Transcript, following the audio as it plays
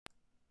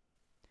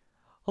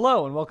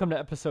Hello and welcome to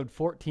episode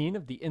 14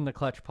 of the In the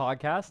Clutch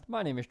podcast.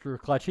 My name is Drew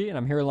Clutchy and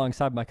I'm here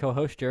alongside my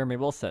co-host Jeremy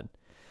Wilson.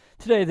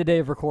 Today, the day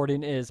of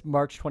recording is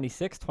March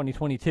 26,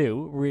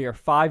 2022. We are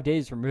 5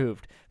 days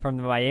removed from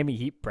the Miami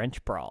Heat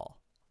bench brawl.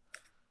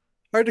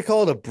 Hard to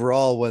call it a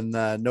brawl when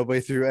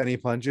nobody threw any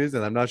punches,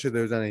 and I'm not sure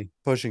there was any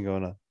pushing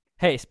going on.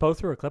 Hey, Spo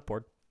threw a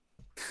clipboard.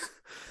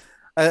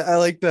 I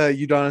like the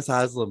Udonis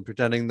Haslem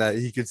pretending that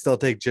he could still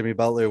take Jimmy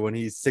Butler when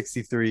he's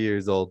 63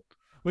 years old.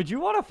 Would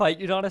you want to fight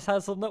Udonis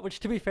Haslem? Which,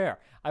 to be fair,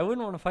 I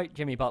wouldn't want to fight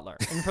Jimmy Butler.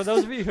 And for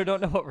those of you who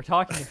don't know what we're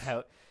talking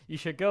about, you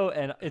should go,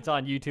 and it's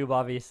on YouTube,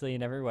 obviously,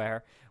 and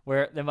everywhere,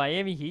 where the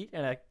Miami Heat,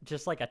 and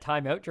just like a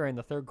timeout during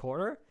the third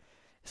quarter,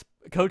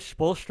 Coach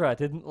Spoelstra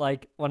didn't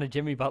like one of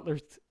Jimmy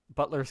Butler's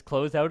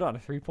closeout on a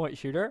three-point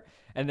shooter,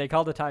 and they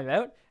called a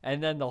timeout,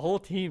 and then the whole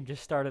team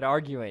just started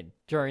arguing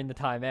during the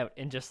timeout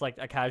in just like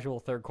a casual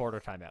third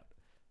quarter timeout.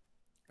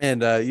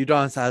 And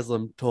Udonis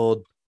Haslem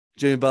told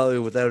Jimmy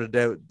Butler without a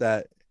doubt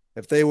that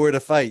if they were to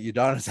fight,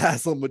 Udonis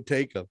Haslem would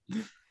take him.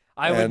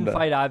 I wouldn't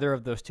fight either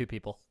of those two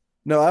people.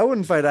 No, I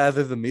wouldn't fight either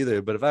of them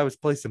either. But if I was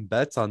placing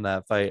bets on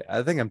that fight,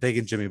 I think I'm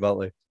taking Jimmy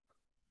Butler.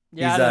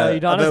 Yeah,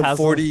 He's Udonis about Haslem's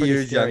 40 pretty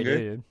years scary, younger.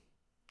 dude.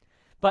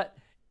 But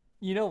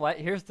you know what?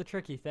 Here's the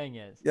tricky thing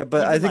is. Yeah,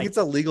 but I even, think it's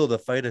illegal to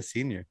fight a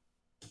senior.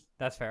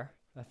 That's fair.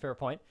 That's a fair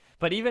point.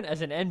 But even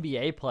as an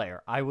NBA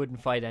player, I wouldn't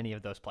fight any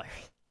of those players.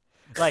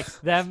 Like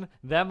them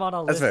on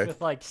a That's list fair. with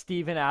like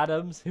Steven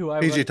Adams, who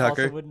I PJ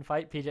Tucker. also wouldn't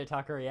fight. PJ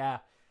Tucker, yeah.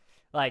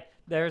 Like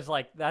there's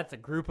that's a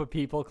group of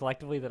people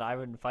collectively that I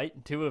wouldn't fight,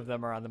 and two of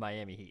them are on the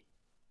Miami Heat.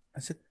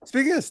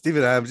 Speaking of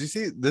Steven Adams, you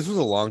see, this was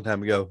a long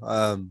time ago.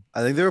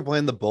 I think they were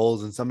playing the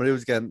Bulls, and somebody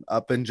was getting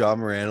up in John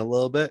Moran a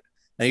little bit,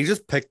 and he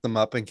just picked them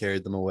up and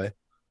carried them away.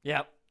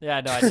 Yep. Yeah,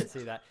 no, I did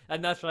see that.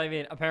 And that's what I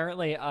mean.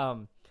 Apparently,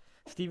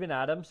 Steven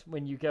Adams,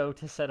 when you go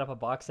to set up a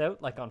box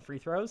out, like on free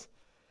throws,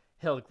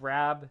 he'll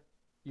grab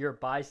your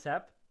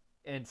bicep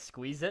and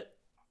squeeze it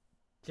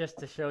just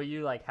to show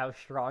you like how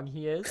strong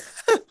he is.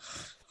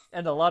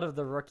 And a lot of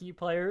the rookie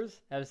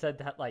players have said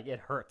that like it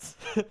hurts.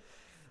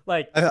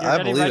 Like you're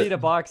getting ready to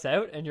box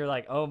out and you're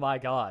like, oh my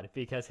god,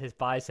 because his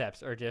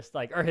biceps are just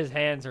like, or his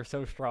hands are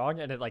so strong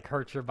and it like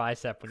hurts your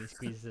bicep when he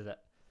squeezes it.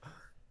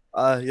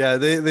 Yeah,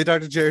 they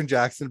talked to Jaren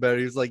Jackson about it.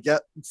 He was like, "Yeah,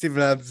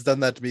 Steven Adams has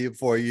done that to me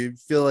before. You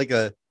feel like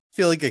a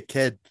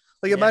kid.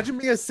 Like imagine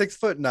being a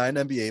 6'9"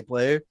 NBA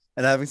player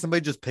and having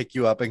somebody just pick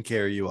you up and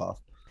carry you off."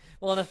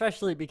 Well, and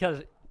especially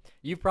because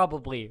you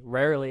probably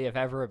rarely, if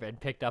ever, been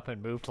picked up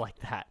and moved like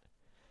that,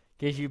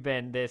 because you've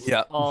been this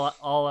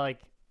all like,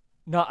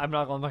 no, I'm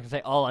not gonna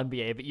say all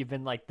NBA, but you've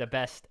been like the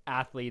best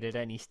athlete at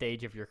any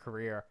stage of your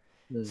career.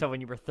 So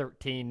when you were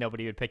 13,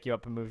 nobody would pick you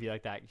up and move you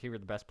like that because you were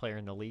the best player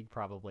in the league,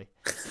 probably.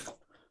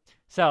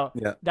 So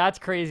that's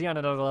crazy on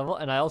another level,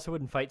 and I also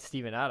wouldn't fight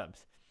Steven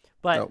Adams.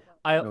 But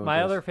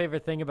my other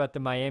favorite thing about the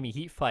Miami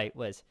Heat fight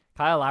was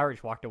Kyle Lowry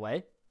walked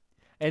away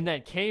and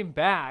then came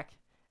back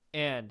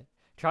and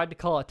tried to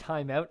call a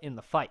timeout in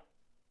the fight.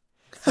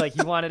 So like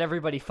he wanted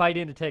everybody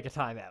fighting to take a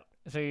timeout.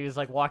 So he was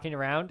like walking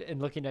around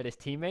and looking at his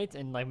teammates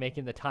and like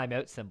making the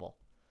timeout symbol.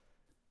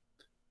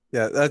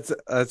 Yeah,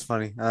 that's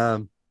funny.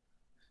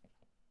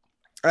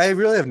 I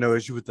really have no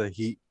issue with the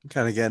Heat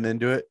kind of getting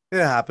into it. It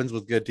happens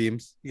with good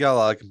teams. You got a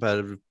lot of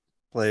competitive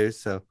players,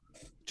 so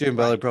Jimmy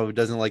Butler probably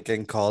doesn't like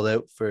getting called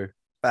out for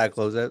bad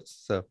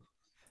closeouts. So,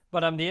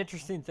 but the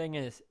interesting thing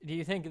is, do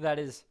you think that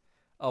is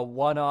a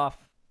one-off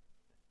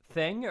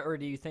thing, or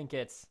do you think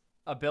it's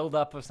a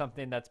buildup of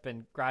something that's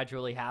been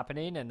gradually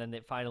happening and then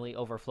it finally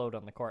overflowed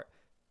on the court?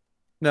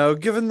 No,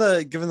 given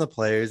the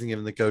players and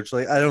given the coach,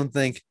 like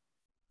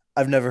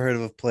I've never heard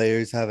of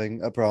players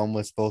having a problem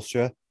with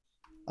Spoelstra.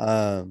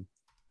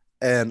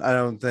 And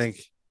I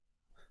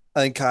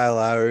think Kyle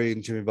Lowry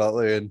and Jimmy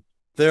Butler, and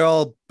they're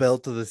all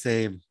built to the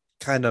same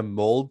kind of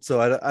mold. So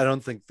I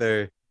don't think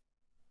they're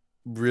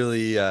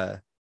really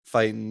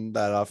fighting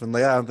that often.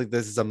 Like I don't think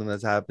this is something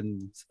that's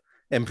happened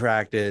in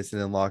practice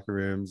and in locker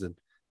rooms, and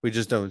we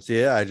just don't see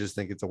it. I just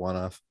think it's a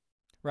one-off.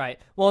 Right.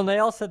 Well, and they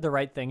all said the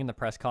right thing in the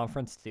press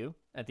conference too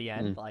at the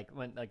end. Like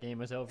when the game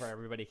was over,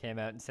 everybody came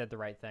out and said the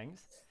right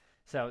things.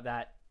 So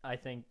that I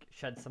think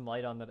shed some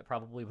light on that it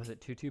probably wasn't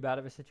too bad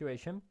of a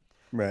situation.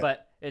 Right.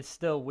 But it's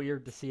still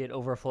weird to see it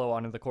overflow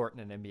onto the court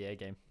in an NBA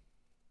game.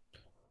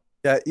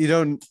 Yeah, you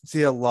don't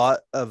see a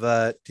lot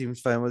of teams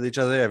fighting with each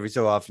other. Every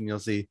so often you'll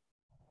see,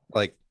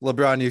 like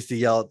LeBron used to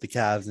yell at the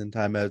Cavs in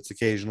timeouts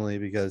occasionally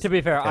because. To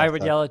be fair, I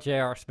would yell at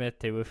J.R. Smith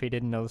too if he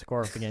didn't know the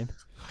score of the game.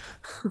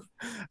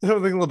 I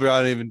don't think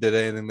LeBron even did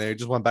anything there. He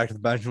just went back to the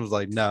bench and was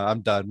like, "No, I'm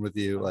done with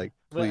you." Like,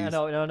 please.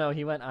 No.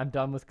 He went, "I'm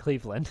done with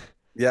Cleveland."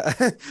 Yeah,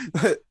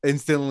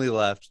 instantly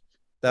left.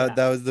 That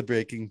was the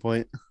breaking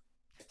point.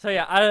 So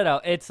yeah, I don't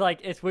know. It's like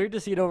it's weird to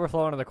see it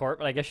overflow onto the court,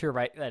 but I guess you're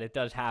right that it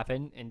does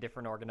happen in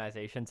different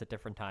organizations at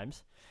different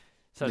times.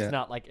 So it's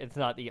not like it's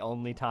not the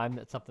only time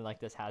that something like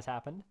this has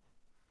happened.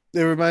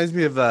 It reminds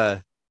me of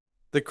the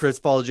Chris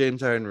Paul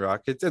James Harden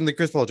Rockets, and the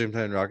Chris Paul James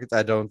Harden Rockets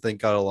I don't think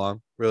got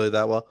along really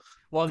that well.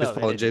 Well, Chris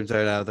Paul and James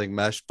Harden I don't think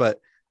meshed, but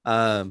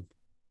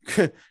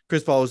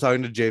Chris Paul was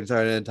talking to James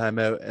Harden in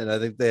timeout, and I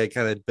think they had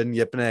kind of been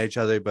yipping at each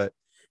other, but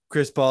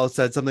Chris Paul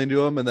said something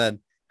to him and then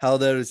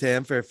held out his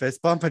hand for a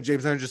fist bump, and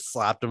James Harden just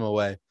slapped him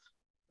away.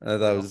 That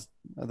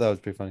was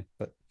pretty funny.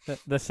 But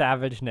the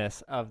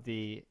savageness of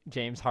the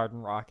James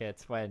Harden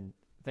Rockets when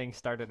things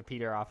started to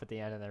peter off at the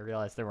end and they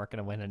realized they weren't going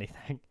to win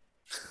anything.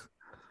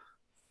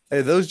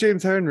 Hey, those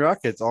James Harden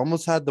Rockets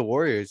almost had the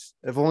Warriors.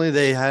 If only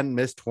they hadn't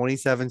missed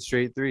 27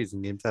 straight threes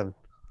in Game 7.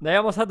 They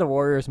almost had the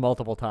Warriors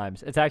multiple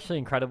times. It's actually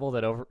incredible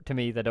that over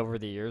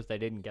the years they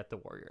didn't get the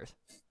Warriors.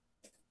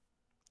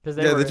 Because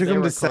they took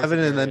them to 7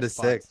 and then to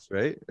spots. 6,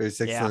 right? Or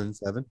 6 and then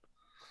 7.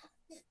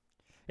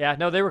 Yeah,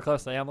 no, they were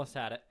close. They almost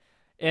had it.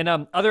 In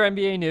other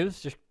NBA news,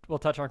 just we'll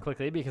touch on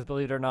quickly because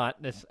believe it or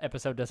not, this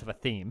episode does have a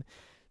theme.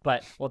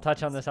 But we'll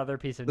touch on this other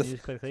piece of news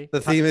quickly. The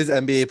theme is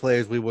NBA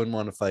players we wouldn't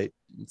want to fight.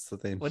 It's the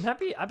theme. Wouldn't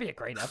that'd be a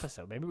great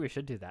episode? Maybe we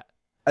should do that.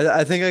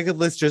 I think I could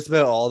list just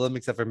about all of them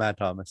except for Matt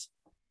Thomas.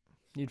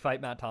 You'd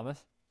fight Matt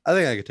Thomas? I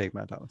think I could take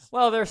Matt Thomas.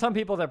 Well, there are some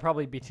people that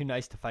probably be too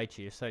nice to fight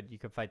you, so you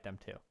could fight them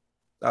too.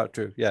 Oh,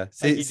 true. Yeah.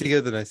 See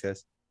the nice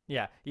guys.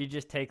 Yeah, you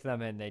just take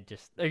them and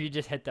you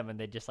just hit them and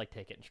they just like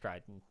take it in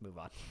stride and move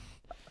on.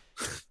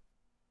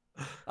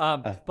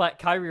 But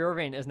Kyrie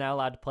Irving is now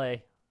allowed to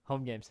play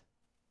home games.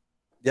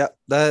 Yeah,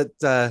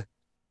 that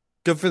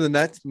good for the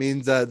Nets.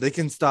 Means they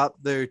can stop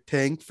their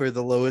tank for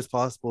the lowest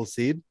possible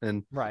seed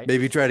and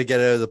maybe try to get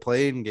out of the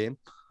play-in game.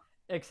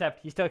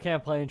 Except he still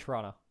can't play in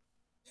Toronto.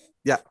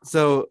 Yeah,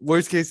 so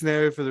worst case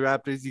scenario for the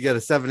Raptors, you get a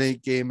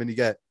 7-8 game and you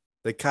get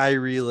the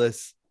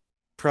Kyrie-less,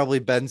 probably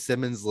Ben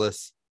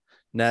Simmons-less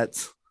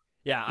Nets.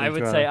 Yeah, I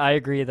would say I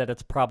agree that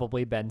it's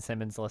probably Ben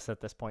Simmons-less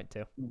at this point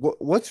too.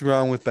 What's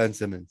wrong with Ben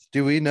Simmons?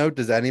 Do we know?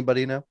 Does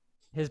anybody know?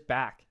 His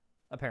back,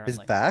 apparently. His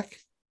back?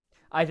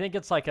 I think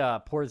it's like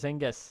a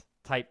Porzingis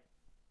type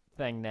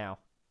thing now.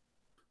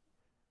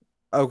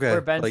 Okay.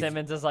 Where Ben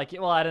Simmons is like,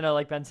 well, I don't know,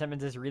 like Ben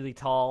Simmons is really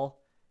tall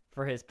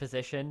for his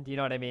position. Do you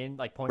know what I mean?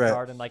 Like point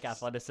guard and like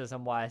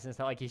athleticism wise. And it's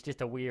not like he's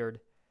just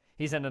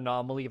he's an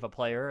anomaly of a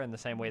player in the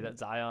same way that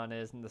Zion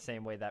is, in the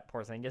same way that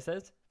Porzingis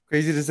is.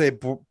 Crazy to say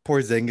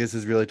Porzingis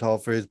is really tall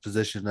for his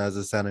position as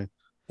a center,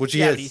 which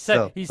he is. He's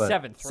 7'3".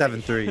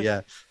 7'3",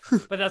 yeah.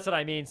 But that's what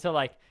I mean. So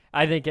like,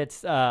 I think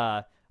it's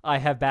I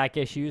have back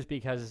issues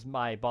because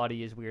my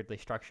body is weirdly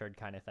structured,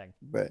 kind of thing.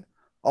 Right.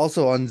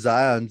 Also on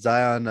Zion,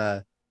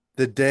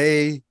 the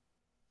day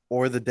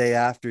or the day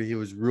after he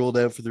was ruled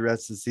out for the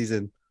rest of the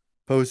season,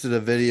 posted a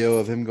video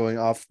of him going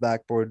off the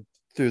backboard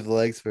through the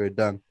legs for a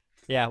dunk.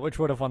 Yeah, which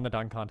would have won the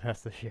dunk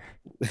contest this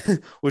year.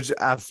 Which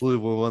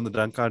absolutely would have won the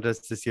dunk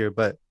contest this year.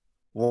 But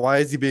why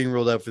is he being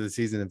ruled out for the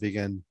season if he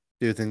can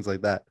do things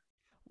like that?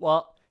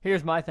 Well,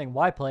 here's my thing.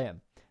 Why play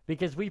him?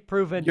 Because we've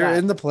proven you're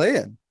in the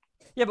play-in.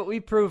 Yeah, but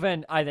we've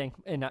proven, I think,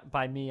 and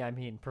by me, I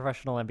mean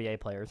professional NBA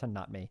players and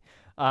not me.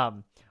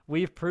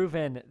 We've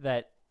proven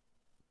that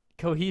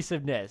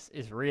cohesiveness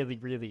is really,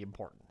 really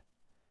important.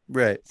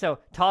 Right. So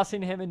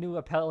tossing him into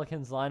a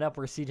Pelicans lineup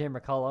where CJ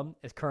McCollum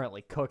is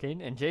currently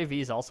cooking, and JV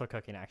is also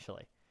cooking,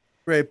 actually.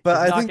 Right, but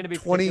I think not going to be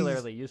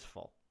particularly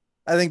useful.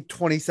 I think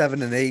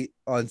 27 and 8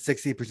 on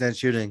 60%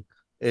 shooting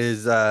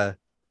is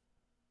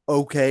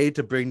okay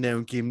to bring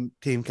down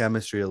team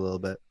chemistry a little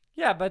bit.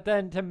 Yeah, but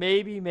then to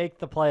maybe make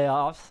the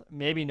playoffs,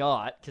 maybe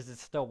not, because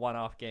it's still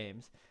one-off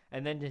games,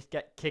 and then just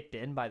get kicked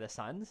in by the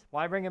Suns.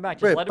 Why bring him back?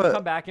 Just let him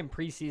come back in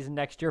preseason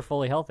next year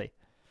fully healthy.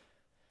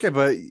 Okay,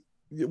 but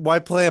why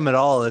play him at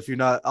all if you're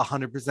not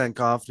 100%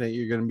 confident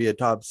you're going to be a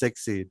top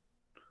 6 seed?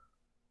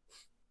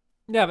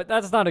 Yeah, but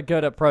that's not a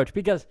good approach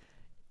because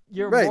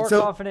you're more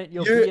confident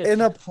you're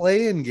in a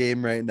play-in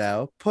game right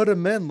now. Put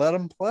him in, let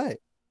him play.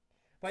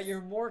 But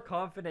you're more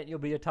confident you'll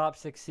be a top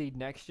 6 seed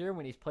next year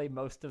when he's played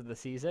most of the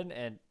season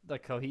and the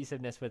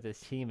cohesiveness with his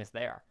team is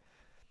there.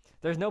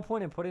 There's no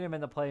point in putting him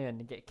in the play-in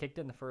and get kicked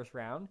in the first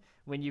round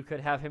when you could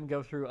have him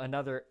go through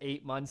another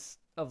 8 months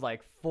of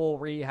like full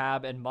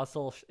rehab and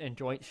muscle and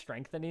joint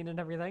strengthening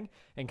and everything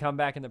and come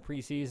back in the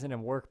preseason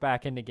and work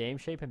back into game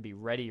shape and be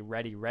ready to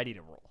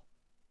roll.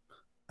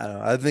 I don't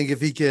know. I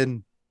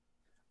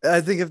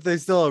think if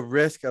there's still a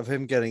risk of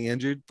him getting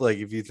injured, like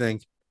if you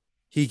think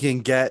he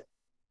can get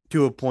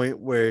to a point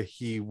where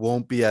he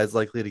won't be as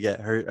likely to get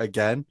hurt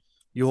again,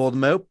 you hold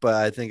him out. But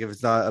I think if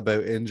it's not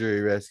about injury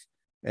risk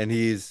and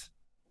he's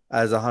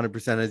as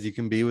 100% as you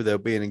can be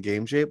without being in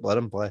game shape, let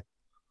him play.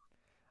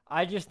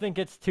 I just think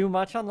it's too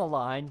much on the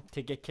line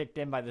to get kicked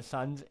in by the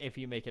Suns if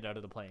you make it out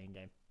of the play-in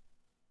game.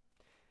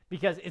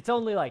 Because it's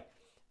only like,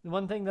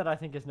 one thing that I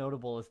think is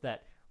notable is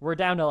that we're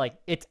down to like,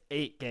 it's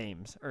 8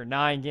 games or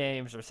 9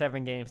 games or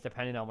 7 games,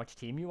 depending on which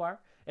team you are.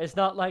 It's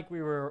not like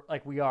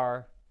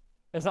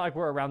it's not like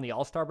we're around the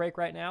All-Star break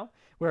right now,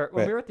 where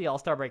when we were at the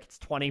All-Star break, it's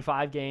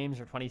 25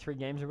 games or 23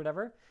 games or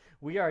whatever.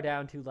 We are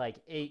down to like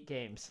 8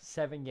 games,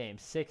 7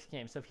 games, 6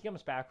 games. So if he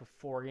comes back with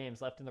 4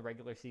 games left in the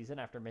regular season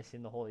after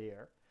missing the whole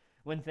year,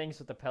 when things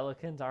with the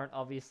Pelicans aren't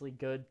obviously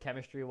good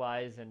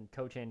chemistry-wise and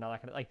coaching and all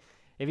that kind of, like,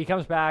 if he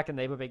comes back and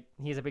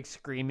he's a big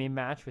screaming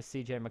match with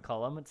CJ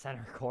McCollum at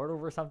center court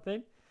over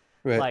something,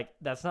 like,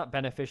 that's not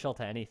beneficial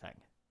to anything.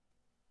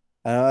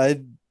 I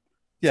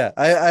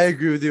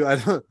agree with you. I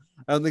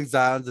don't think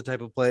Zion's the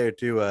type of player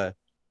to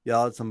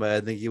yell at somebody.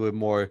 I think he would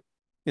more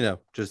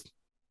just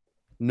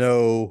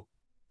no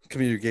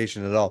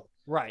communication at all.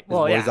 Right. Is Well,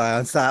 more yeah,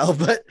 Zion style,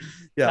 but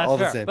yeah, that's all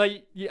the fair. same. But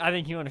I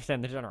think you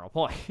understand the general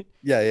point.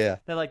 Yeah, yeah,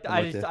 They're like,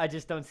 I'm with you. I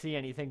just don't see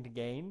anything to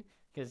gain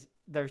because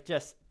there's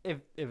just if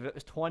it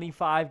was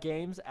 25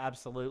 games,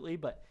 absolutely,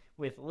 but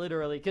with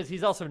literally because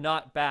he's also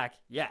not back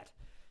yet,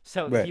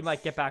 so he Right,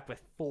 might get back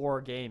with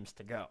 4 games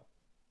to go.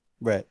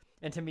 right.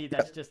 And to me, Yeah,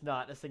 that's just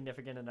not a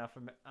significant enough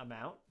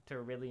amount to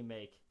really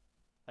make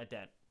a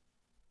dent.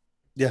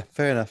 yeah,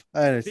 fair enough.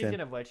 I understand.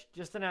 Speaking of which,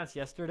 just announced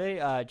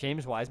yesterday,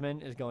 James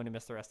Wiseman is going to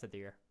miss the rest of the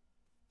year.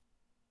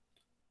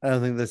 I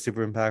don't think that's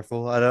super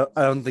impactful.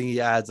 I don't think he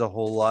adds a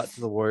whole lot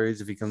to the Warriors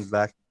if he comes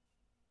back.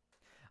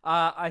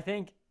 I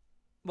think,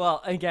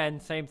 well, again,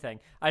 same thing.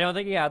 I don't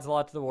think he adds a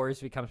lot to the Warriors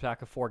if he comes back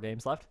with 4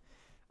 games left.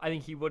 I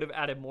think he would have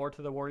added more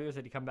to the Warriors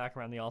if he come back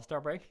around the All Star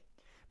break.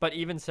 But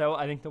even so,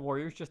 I think the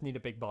Warriors just need a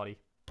big body.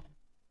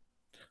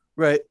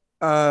 Right.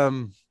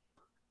 And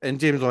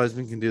James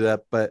Wiseman can do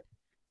that, but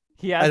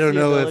He I adds don't the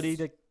know if ability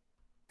to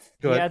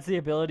go he ahead. adds the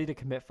ability to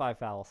commit 5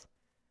 fouls.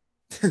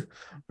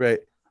 Right.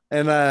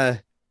 And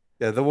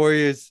yeah, the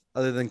Warriors,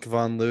 other than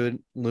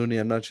Looney,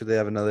 I'm not sure they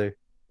have another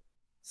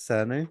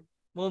center.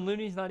 Well,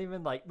 Looney's not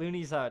even like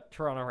Looney's a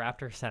Toronto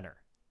Raptors center.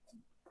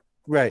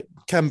 Right.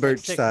 Ken He's like Birch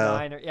six style.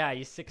 nine or yeah,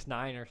 he's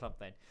 6'9" or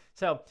something.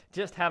 So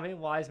just having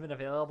Wiseman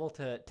available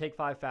to take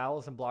 5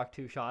 fouls and block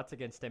 2 shots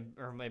against him,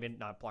 or maybe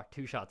not block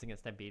 2 shots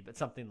against Embiid, but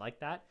something like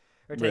that,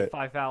 or take Right.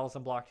 5 fouls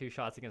and block 2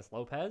 shots against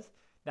Lopez,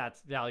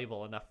 that's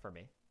valuable enough for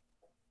me.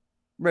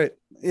 Right.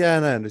 Yeah,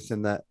 and I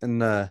understand that.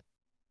 And I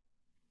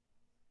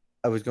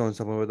was going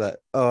somewhere with that.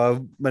 Oh, I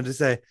meant to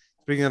say,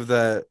 speaking of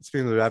the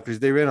Raptors,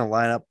 they ran a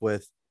lineup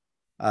with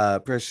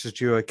Precious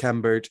Achua,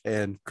 Ken Birch,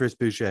 and Chris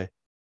Boucher,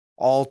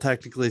 all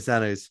technically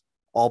centers,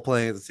 all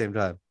playing at the same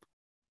time.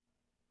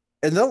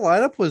 And the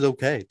lineup was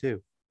okay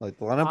too. Like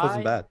the lineup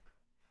wasn't I bad.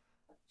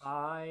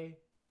 I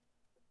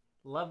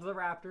love the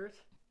Raptors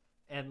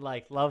and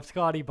like love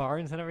Scotty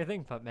Barnes and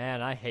everything, but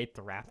man, I hate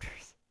the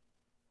Raptors.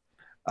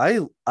 I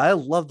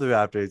love the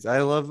Raptors.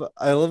 I love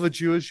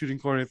Achua shooting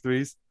corner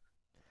threes.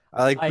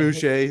 I like I hate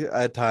Boucher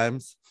at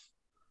times.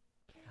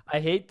 I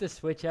hate the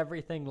switch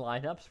everything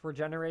lineups we're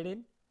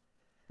generating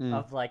Mm,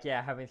 of like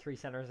yeah having 3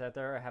 centers out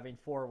there or having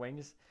 4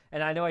 wings.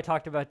 And I know I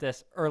talked about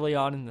this early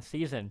on in the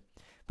season,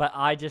 but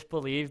I just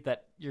believe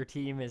that your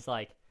team is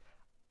like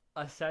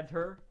a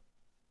center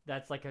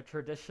that's like a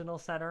traditional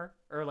center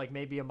or like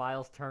maybe a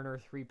Miles Turner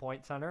 3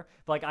 point center.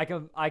 But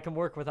like I can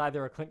work with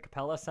either a Clint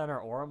Capella center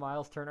or a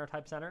Miles Turner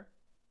type center,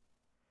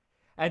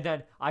 and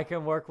then I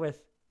can work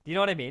with. Do you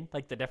know what I mean?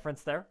 Like the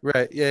difference there.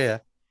 right. Yeah, yeah.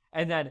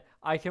 And then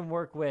I can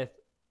work with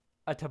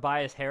a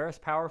Tobias Harris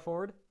power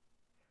forward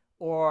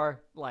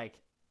or like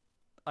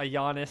a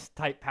Giannis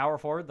type power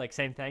forward. Like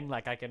same thing.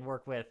 Like I can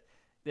work with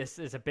this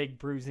is a big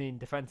bruising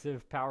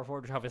defensive power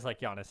forward, which obviously like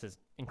Giannis is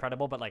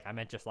incredible, but like I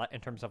meant just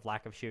in terms of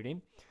lack of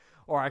shooting.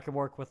 Or I can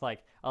work with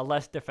like a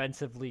less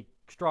defensively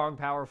strong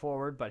power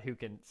forward, but who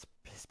can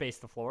space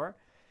the floor.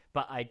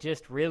 But I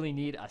just really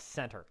need a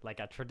center, like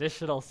a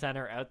traditional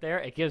center out there.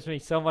 It gives me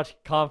so much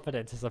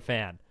confidence as a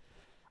fan.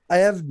 I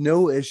have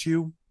no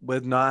issue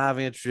with not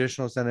having a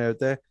traditional center out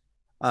there.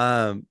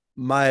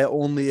 My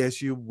only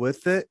issue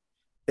with it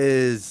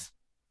is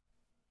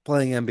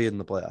playing NBA in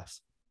the playoffs.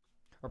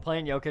 We're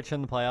playing Jokic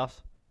in the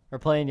playoffs. We're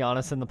playing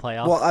Giannis in the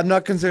Well, playoffs. I'm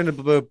not concerned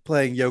about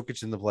playing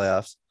Jokic in the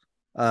playoffs.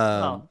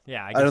 Well,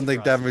 yeah, I I guess don't for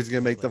think us Denver's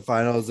gonna make the specifically.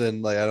 finals,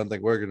 and like I don't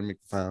think we're gonna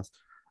make the finals.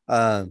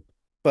 Um,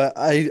 but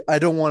I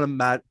don't want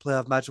to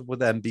playoff matchup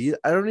with Embiid.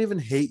 I don't even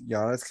hate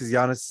Giannis because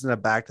Giannis isn't a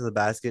back to the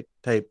basket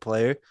type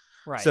player,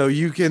 Right, so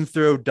you can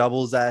throw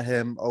doubles at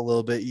him a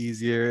little bit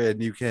easier,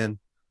 and you can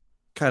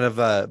kind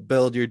of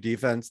build your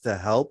defense to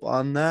help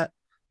on that.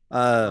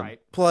 right.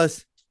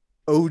 Plus,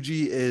 OG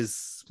is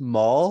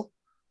small,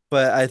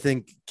 but I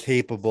think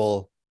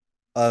capable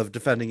of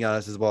defending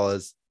Giannis as well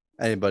as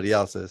anybody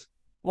else is.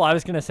 Well, I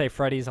was gonna say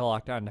Freddie's a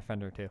lockdown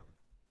defender too.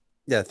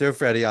 Yeah, throw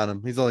Freddie on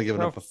him. He's only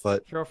giving Throw up a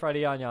foot. throw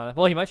Freddie on Giannis.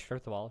 Well, he might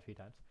shoot the ball a few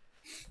times.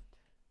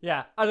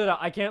 Yeah, I don't know.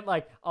 I can't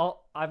like.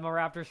 I'm a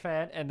Raptors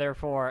fan, and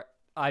therefore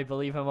I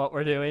believe in what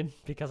we're doing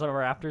because I'm a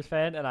Raptors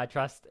fan, and I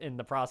trust in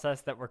the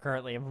process that we're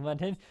currently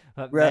implementing.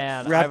 But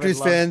man, I would Raptors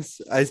love.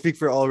 fans, I speak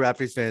for all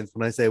Raptors fans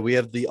when I say we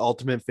have the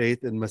ultimate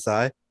faith in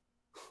Masai.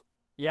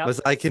 Yep.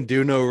 Masai can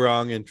do no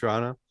wrong in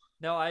Toronto.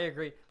 No, I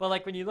agree. But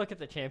like when you look at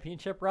the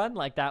championship run,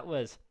 like that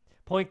was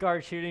point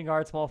guard, shooting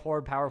guard, small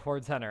forward, power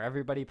forward, center.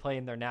 Everybody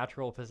playing their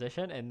natural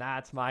position, and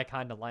that's my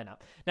kind of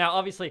lineup. Now,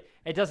 obviously,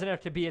 it doesn't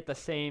have to be at the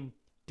same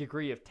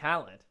degree of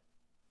talent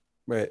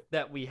Right.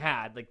 that we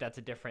had. Like that's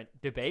a different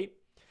debate.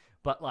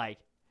 But like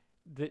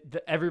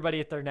everybody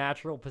at their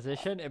natural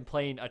position and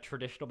playing a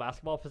traditional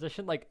basketball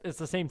position, like it's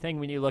the same thing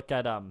when you look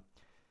at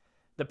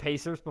the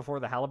Pacers before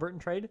the Halliburton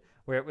trade,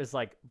 where it was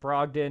like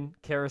Brogdon,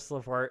 Karis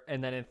LeVert,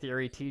 and then in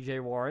theory T.J.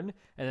 Warren,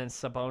 and then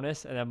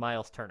Sabonis, and then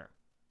Miles Turner.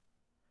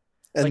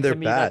 And Like they're to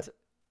me, bad. that's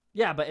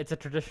yeah, but it's a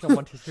traditional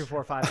 1, 2, 3,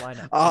 4, 5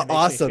 lineup, and it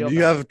makes me Awesome. feel You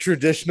better. have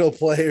traditional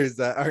players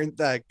that aren't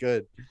that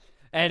good.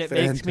 And it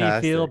makes me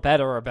feel Fantastic.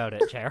 better about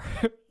it, Chair.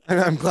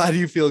 I'm glad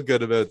you feel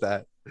good about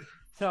that.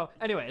 So,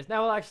 anyways,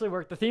 now we'll actually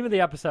work. The theme of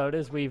the episode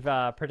is we've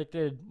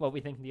predicted what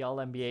we think the All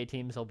NBA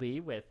teams will be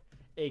with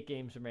 8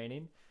 games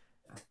remaining.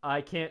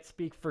 I can't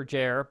speak for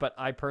Jer, but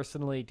I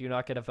personally do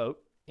not get a vote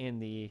in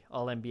the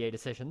All NBA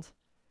decisions.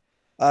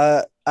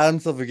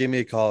 Adam Silver gave me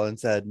a call and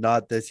said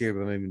not this year,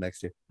 but maybe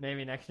next year.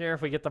 Maybe next year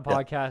if we get the Yeah.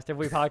 podcast. If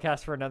we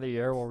podcast for another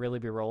year, we'll really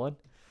be rolling.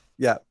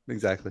 Yeah,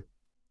 exactly.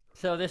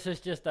 So this is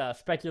just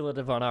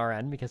speculative on our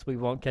end because we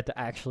won't get to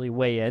actually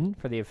weigh in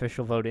for the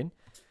official voting.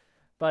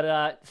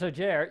 But so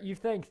Jer, you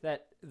think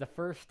that the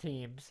first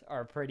teams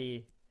are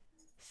pretty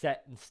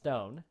set in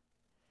stone,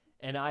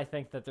 and I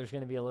think that there's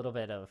going to be a little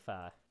bit of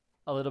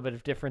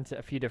difference,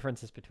 a few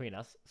differences between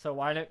us. So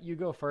why don't you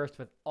go first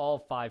with all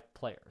 5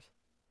 players?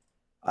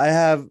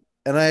 I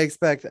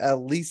expect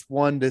at least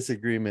one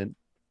disagreement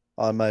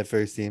on my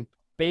first team.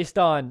 Based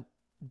on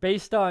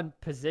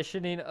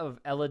positioning of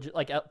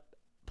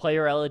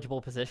player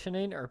eligible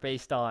positioning, or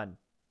based on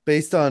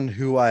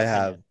who I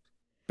have, opinion?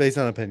 Based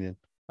on opinion.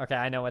 Okay,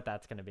 I know what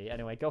that's going to be.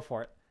 Anyway, go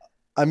for it.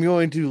 I'm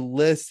going to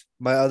list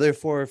my other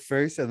 4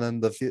 first, and then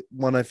the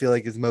one I feel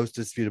like is most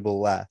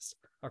disputable last.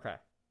 Okay.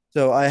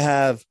 So I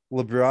have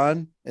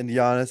LeBron and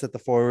Giannis at the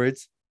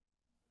forwards.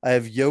 I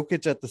have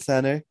Jokic at the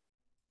center,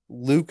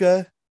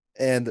 Luka,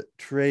 and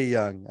Trae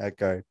Young at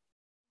guard.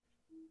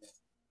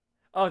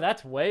 Oh,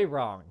 that's way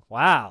wrong.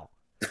 Wow.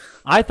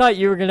 I thought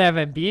you were going to have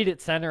Embiid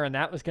at center, and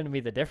that was going to be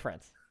the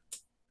difference.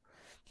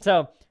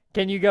 So,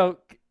 can you go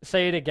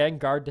say it again,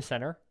 guard to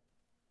center?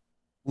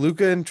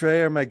 Luka and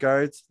Trae are my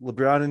guards.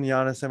 LeBron and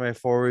Giannis are my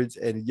forwards,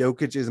 and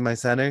Jokic is my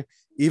center.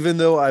 Even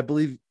though I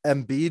believe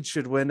Embiid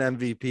should win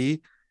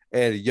MVP,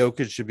 and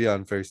Jokic should be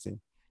on first team.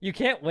 You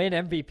can't win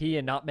MVP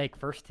and not make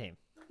first team.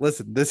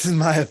 Listen, this is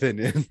my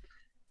opinion.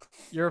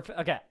 You're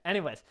okay.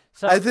 Anyways,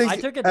 so I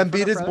think took a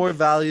Embiid is approach. more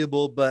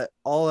valuable, but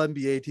all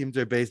NBA teams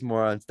are based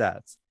more on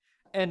stats.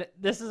 And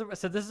this is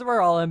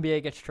where all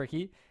NBA gets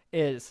tricky.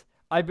 Is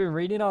I've been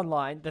reading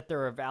online that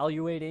they're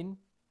evaluating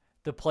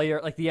the player,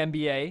 like the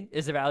NBA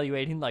is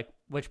evaluating like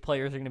which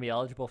players are going to be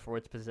eligible for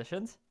which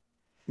positions.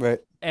 Right.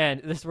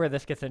 And this is where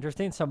this gets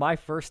interesting. So my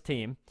first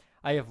team,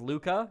 I have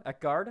Luka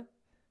at guard.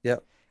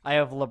 Yep. I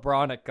have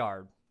LeBron at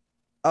guard.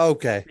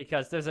 Okay.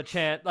 Because there's a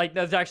chance, like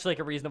there's actually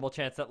like a reasonable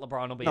chance that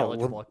LeBron will be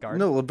eligible at guard.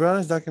 No,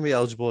 LeBron is not going to be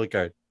eligible at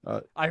guard.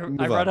 I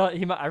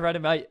read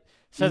him out.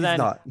 So He's then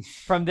not.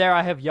 From there,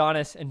 I have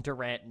Giannis and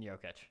Durant and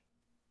Jokic.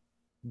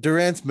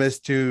 Durant's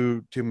missed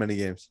too many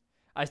games.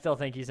 I still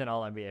think he's an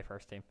All NBA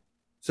first team.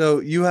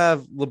 So you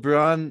have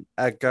LeBron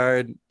at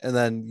guard, and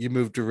then you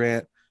move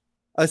Durant,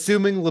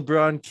 assuming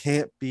LeBron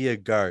can't be a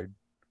guard,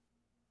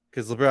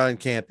 because LeBron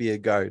can't be a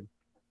guard.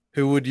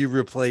 Who would you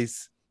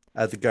replace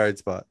at the guard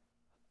spot?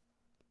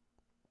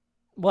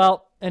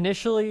 Well,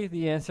 initially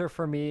the answer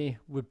for me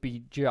would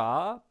be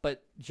Ja,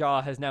 but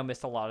Ja has now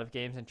missed a lot of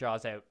games, and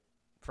Ja's out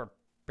for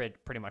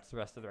pretty much the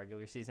rest of the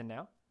regular season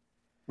now.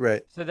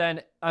 Right. So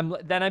then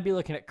I'd be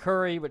looking at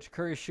Curry, which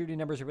Curry's shooting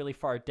numbers are really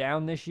far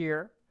down this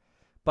year.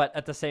 But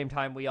at the same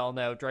time, we all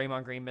know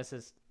Draymond Green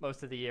misses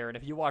most of the year, and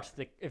if you watch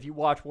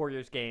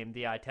Warriors game,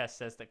 the eye test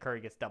says that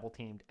Curry gets double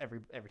teamed every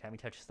time he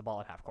touches the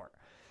ball at half court.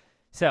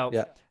 So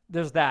yeah.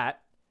 There's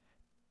that.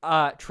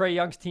 Trae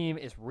Young's team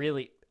is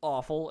really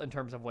awful in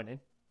terms of winning.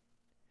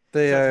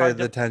 They are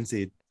the 10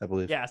 seed, I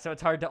believe. Yeah, so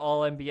it's hard to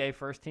All NBA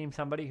first team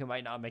somebody who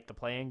might not make the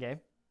play-in game.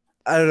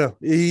 I don't know.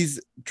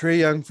 He's Trae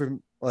Young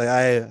from like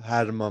I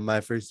had him on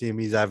my first team.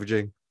 He's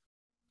averaging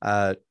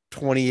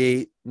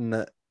 28,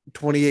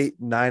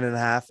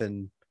 9.5,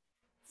 and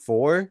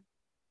 4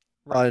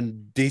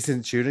 on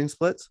decent shooting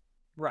splits.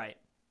 Right.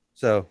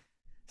 So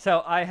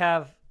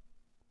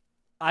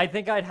I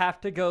think I'd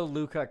have to go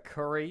Luka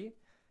Curry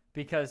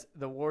because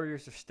the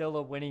Warriors are still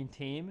a winning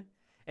team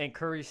and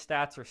Curry's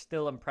stats are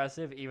still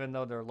impressive even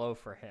though they're low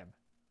for him.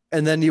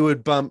 And then you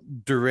would bump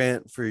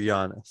Durant for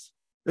Giannis.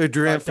 Or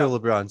Durant for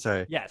LeBron,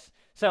 sorry. Yes.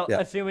 So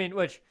assuming,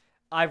 which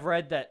I've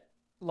read that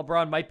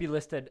LeBron might be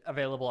listed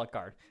available at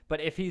guard,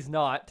 but if he's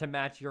not, to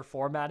match your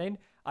formatting,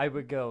 I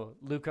would go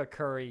Luka,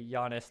 Curry,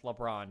 Giannis,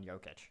 LeBron,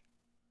 Jokic.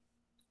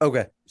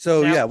 Okay.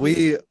 So now,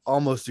 we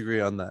almost agree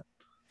on that.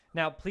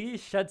 Now,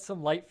 please shed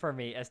some light for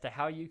me as to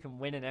how you can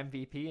win an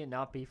MVP and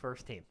not be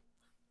first team.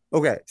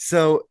 Okay.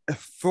 So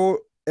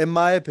in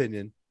my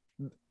opinion,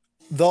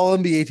 the All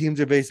NBA teams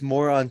are based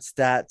more on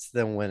stats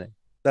than winning.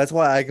 That's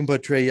why I can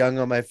put Trae Young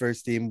on my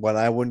first team when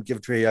I wouldn't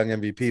give Trae Young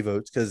MVP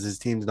votes because his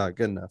team's not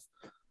good enough.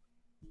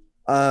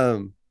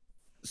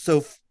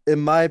 So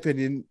in my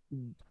opinion,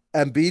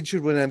 Embiid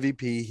should win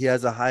MVP. He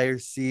has a higher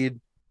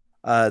seed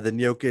than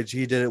Jokic.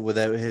 He did it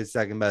without his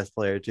second best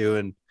player too.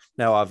 And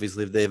now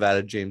obviously they've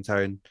added James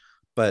Harden,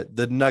 but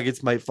the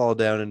Nuggets might fall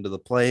down into the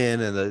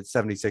play-in and the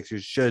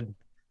 76ers should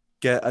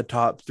get a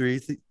top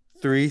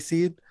three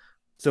seed.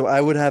 So I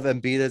would have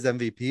Embiid as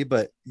MVP,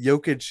 but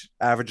Jokic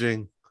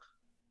averaging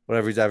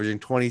whatever he's averaging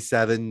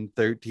 27,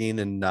 13,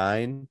 and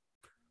 9,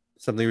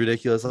 something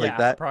ridiculous like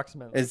that.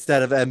 Approximately.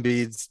 Instead of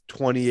Embiid's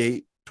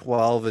 28,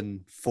 12,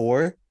 and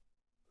 4.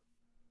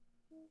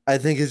 I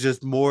think is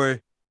just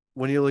more,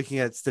 when you're looking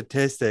at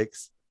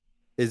statistics,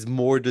 is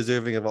more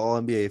deserving of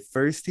All NBA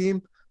first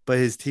team, but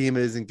his team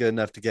isn't good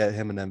enough to get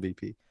him an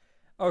MVP.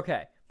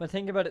 Okay, but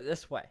think about it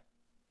this way.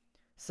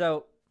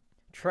 So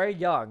Trae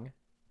Young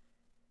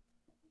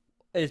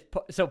is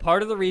so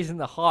part of the reason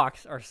the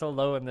Hawks are so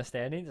low in the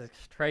standings is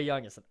Trae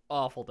Young is an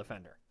awful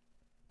defender.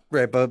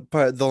 Right, but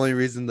the only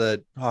reason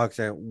the Hawks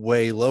aren't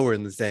way lower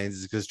in the standings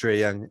is because Trae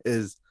Young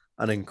is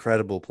an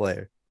incredible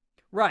player.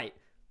 Right,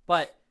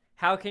 but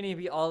how can he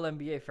be All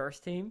NBA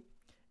first team?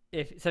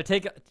 If so,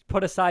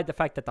 put aside the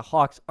fact that the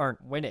Hawks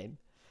aren't winning.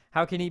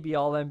 How can he be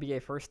All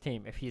NBA first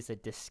team if he's a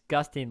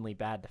disgustingly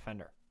bad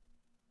defender?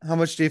 How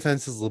much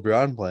defense is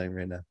LeBron playing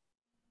right now?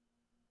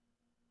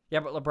 Yeah,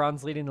 but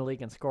LeBron's leading the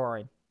league in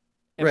scoring.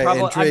 And Right, and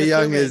probably, I'm Trae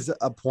Young assuming, is a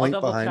I'll point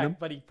double behind check, him.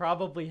 but he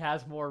probably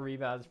has more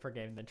rebounds per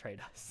game than Trae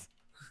does.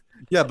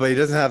 Yeah, but he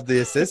doesn't have the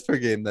assists per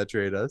game that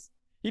Trae does.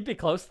 He'd be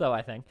close, though,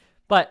 I think.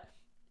 But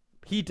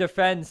he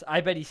defends.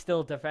 I bet he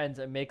still defends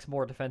and makes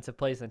more defensive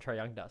plays than Trae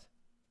Young does.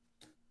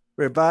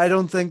 Right, but I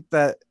don't think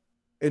that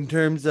in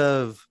terms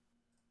of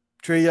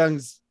Trae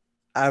Young's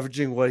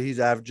averaging what he's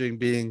averaging,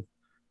 being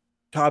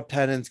top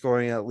 10 in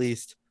scoring at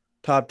least,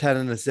 top 10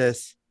 in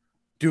assists,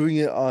 doing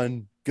it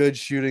on good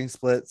shooting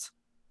splits.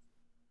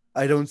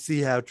 I don't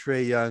see how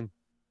Trae Young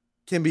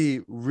can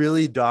be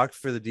really docked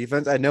for the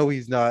defense. I know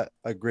he's not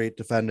a great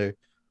defender,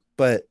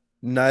 but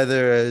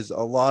neither is a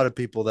lot of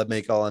people that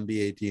make all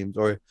NBA teams.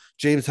 Or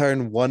James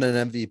Harden won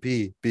an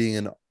MVP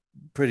being a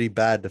pretty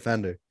bad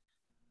defender.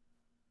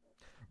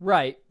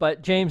 Right,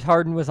 but James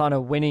Harden was on a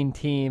winning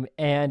team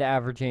and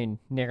averaging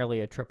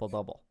nearly a triple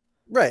double.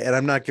 Right, and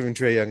I'm not giving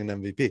Trae Young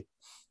an MVP.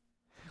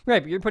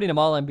 Right, but you're putting him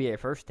All NBA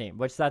first team,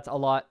 which that's a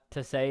lot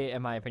to say,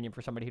 in my opinion,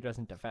 for somebody who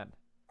doesn't defend.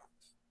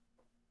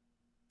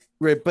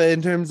 Right, but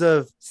in terms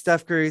of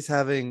Steph Curry's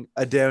having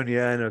a down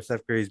year, I know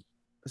Steph Curry's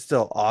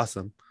still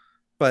awesome,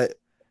 but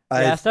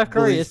Yeah, I Steph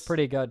Curry believe is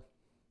pretty good.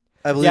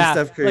 I believe Yeah,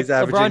 Steph Curry's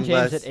like LeBron averaging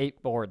James at less.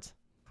 8 boards.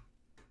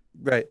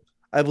 Right,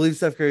 I believe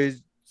Steph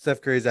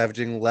Curry's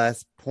averaging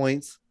less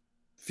points,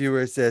 fewer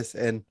assists,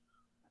 and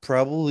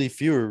probably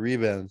fewer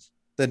rebounds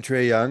than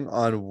Trae Young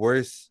on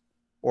worse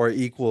or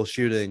equal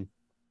shooting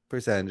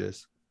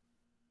percentages.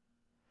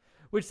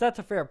 Which that's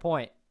a fair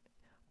point.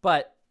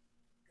 But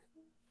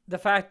the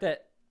fact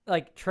that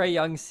like Trae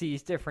Young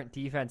sees different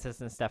defenses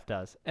than Steph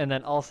does, and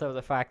then also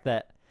the fact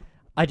that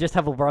I just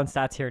have LeBron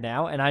stats here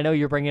now, and I know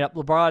you're bringing up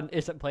LeBron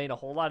isn't playing a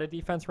whole lot of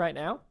defense right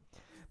now,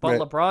 but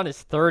Right. LeBron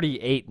is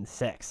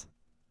 38-6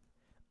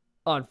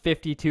 on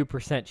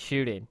 52%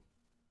 shooting.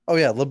 Oh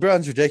yeah,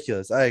 LeBron's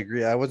ridiculous. I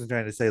agree. I wasn't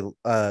trying to say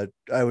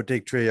I would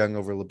take Trae Young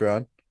over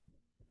LeBron.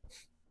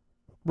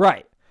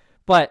 Right,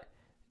 but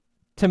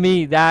to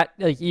me that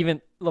like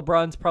even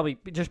LeBron's probably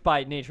just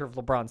by nature of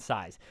LeBron's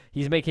size,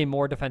 he's making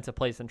more defensive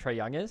plays than Trae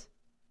Young is,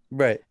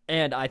 Right.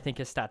 and I think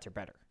his stats are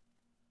better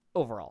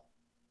overall.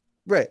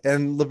 Right.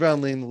 And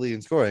LeBron leading the league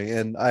in scoring.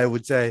 And I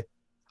would say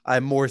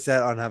I'm more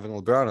set on having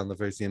LeBron on the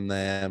first team than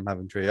I am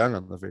having Trae Young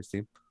on the first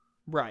team.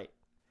 Right.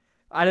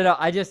 I don't know.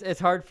 It's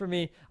hard for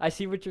me. I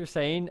see what you're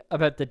saying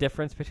about the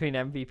difference between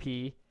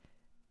MVP,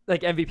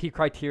 like MVP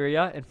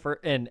criteria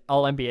and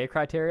All NBA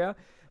criteria,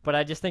 but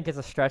I just think it's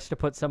a stretch to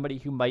put somebody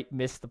who might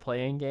miss the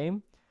playing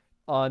game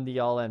on the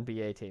All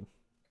NBA team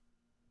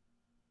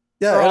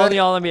Yeah, or and on the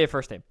All NBA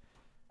first team.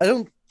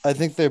 I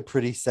think they're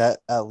pretty set,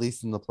 at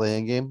least in the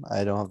playing game.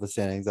 I don't have the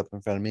standings up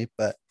in front of me,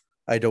 but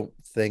I don't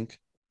think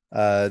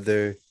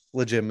they're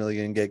legitimately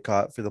gonna get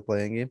caught for the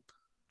playing game.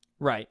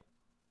 Right.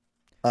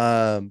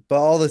 But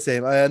all the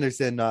same, I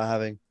understand not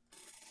having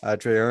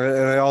Trae Young,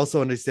 and I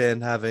also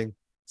understand having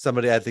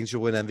somebody I think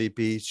should win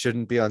MVP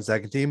shouldn't be on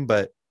second team,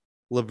 but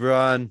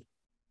LeBron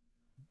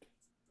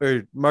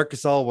or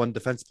Marcus All won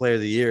Defensive Player of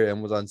the Year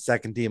and was on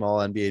second team All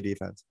NBA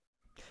defense.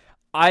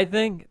 I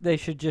think they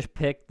should just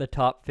pick the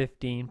top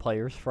 15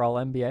 players for All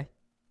NBA.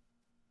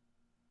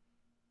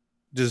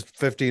 Just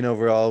 15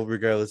 overall,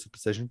 regardless of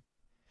position.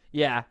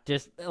 Yeah,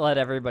 just let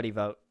everybody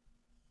vote.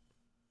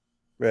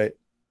 Right.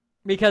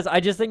 Because I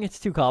just think it's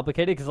too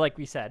complicated. Because like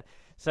we said,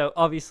 so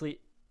obviously,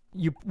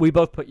 we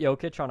both put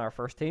Jokic on our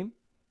first team.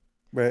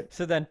 Right.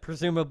 So then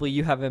presumably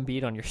you have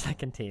Embiid on your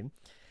second team.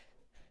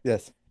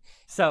 Yes.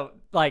 So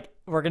like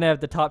we're gonna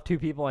have the top two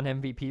people on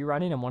MVP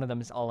running, and one of them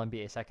is All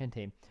NBA second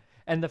team.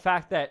 And the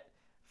fact that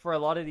for a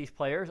lot of these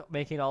players,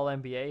 making All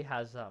NBA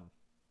has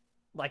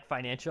like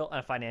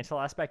a financial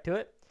aspect to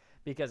it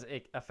because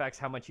it affects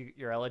how much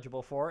you're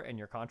eligible for in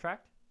your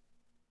contract.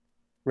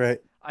 Right.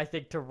 I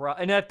think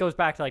and that goes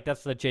back to like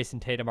that's the Jason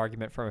Tatum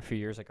argument from a few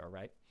years ago,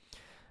 right?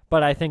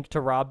 But I think to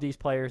rob these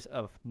players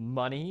of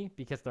money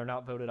because they're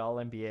not voted All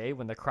NBA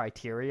when the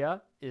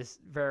criteria is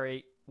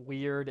very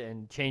weird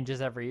and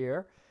changes every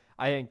year,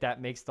 I think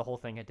that makes the whole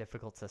thing a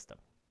difficult system.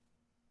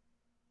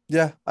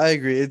 Yeah, I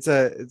agree. It's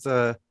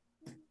a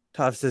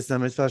tough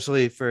system,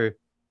 especially for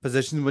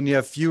positions when you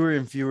have fewer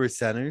and fewer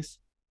centers.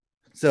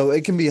 So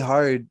it can be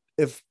hard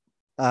if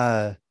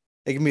it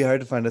can be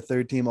hard to find a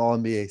third team All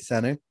NBA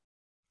center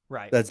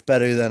Right. that's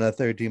better than a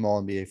third team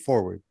All NBA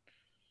forward.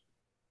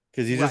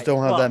 Because you just Right.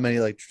 don't have that Well, many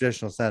like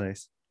traditional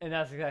centers. and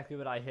that's exactly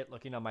what I hit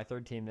looking on my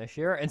third team this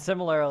year. And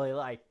similarly,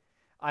 like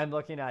I'm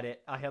looking at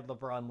it. I had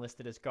LeBron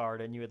listed as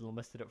guard, and you had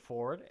listed it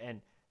forward.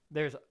 And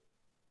there's,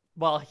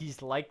 while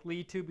he's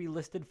likely to be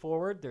listed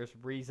forward, there is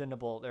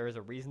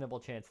a reasonable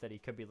chance that he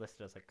could be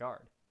listed as a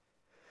guard.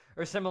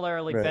 Or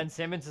similarly, Right. Ben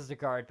Simmons is a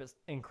guard, but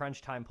in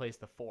crunch time plays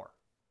the 4.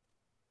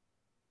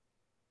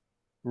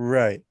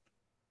 Right.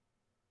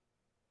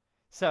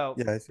 So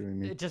Yeah, I see what you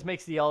mean. it just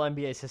makes the All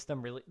NBA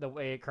system really, the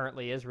way it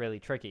currently is, really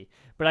tricky.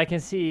 But I can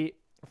see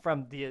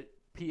from the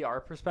PR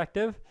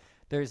perspective,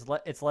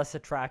 it's less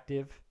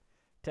attractive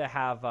to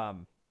have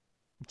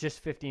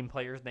just 15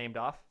 players named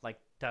off, like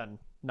done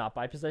not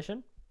by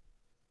position.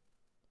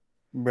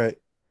 Right.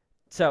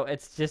 So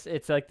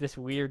it's like this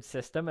weird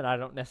system, and I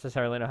don't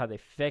necessarily know how they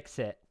fix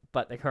it.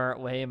 But the current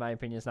way, in my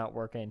opinion, is not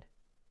working.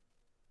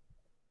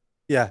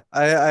 Yeah,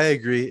 I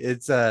agree.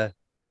 It's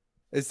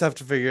tough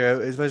to figure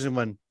out, especially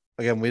when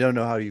again we don't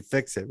know how you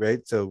fix it,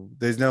 right? So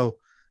there's no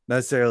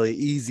necessarily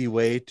easy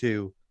way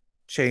to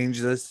change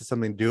this to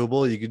something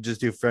doable. You could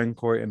just do front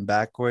court and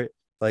back court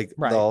like the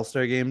Right.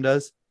 All-Star game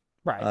does.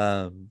 Right.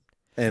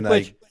 And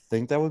Which, I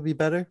think that would be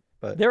better,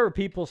 but there are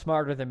people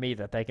smarter than me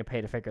that they can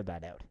pay to figure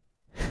that out.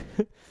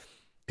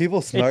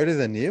 people smarter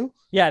than you?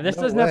 Yeah, this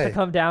No doesn't have to way.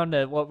 come down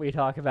to what we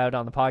talk about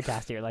on the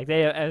podcast here. Like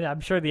and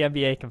I'm sure the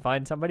NBA can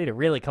find somebody to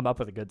really come up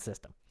with a good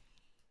system.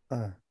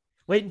 Uh,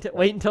 Wait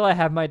until I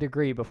have my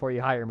degree before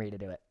you hire me to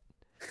do it.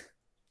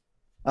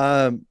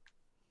 um,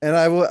 and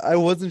I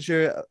wasn't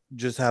sure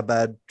just how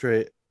bad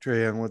Trey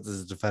Young was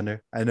as a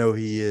defender. I know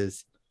he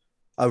is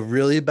a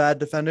really bad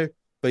defender,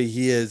 but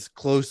he is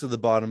close to the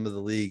bottom of the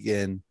league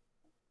in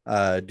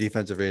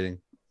defensive rating,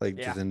 like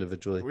Yeah, just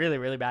individually. really,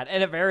 really bad.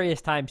 And at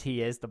various times,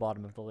 he is the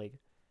bottom of the league.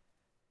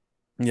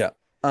 Yeah.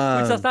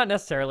 Which that's not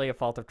necessarily a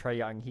fault of Trey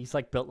Young. He's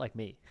like built like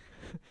me.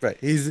 Right.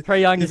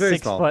 Trey Young he's is very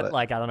 6 small, foot, but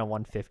like I don't know,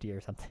 150 or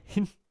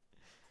something.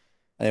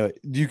 anyway,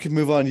 you can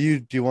move on.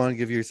 Do you want to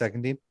give your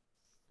second team?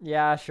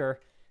 Yeah, sure.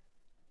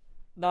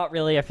 Not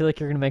really. I feel like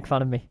you're gonna make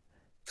fun of me.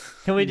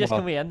 Can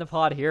Well, we end the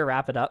pod here?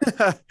 Wrap it up.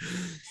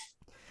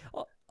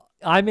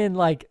 I'm in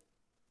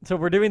so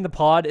we're doing the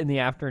pod in the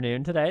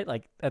afternoon today,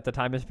 like at the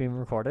time it's being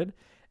recorded.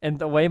 And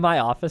the way my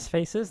office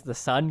faces, the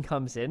sun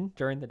comes in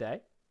during the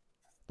day.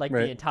 Like the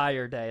right.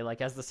 entire day.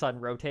 Like as the sun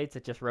rotates,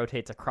 it just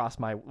rotates across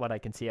what I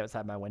can see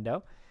outside my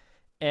window.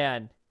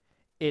 And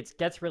it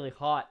gets really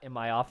hot in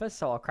my office,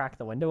 so I'll crack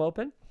the window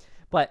open.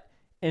 But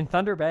in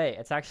Thunder Bay,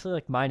 it's actually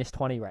like minus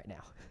 20 right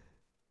now.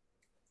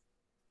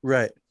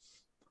 Right.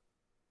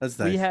 That's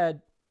nice.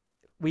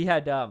 We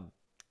had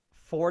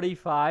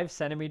 45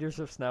 centimeters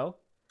of snow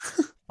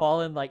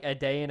fall in like a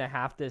day and a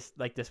half this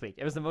week.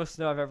 It was the most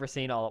snow I've ever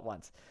seen all at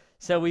once.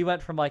 So we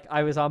went from like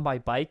I was on my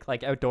bike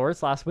like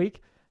outdoors last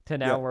week to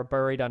now we're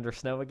buried under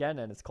snow again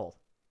and it's cold.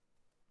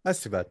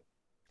 That's too bad.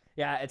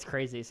 Yeah, it's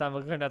crazy. So I'm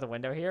looking out the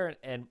window here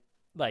and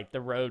like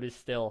the road is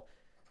still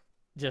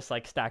just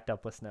like stacked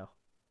up with snow.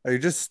 Are you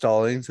just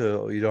stalling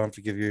so you don't have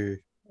to give your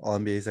All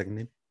NBA second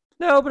team?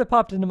 No, but it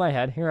popped into my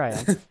head. Here I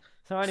am.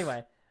 So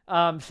anyway,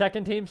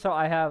 second team. So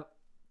I have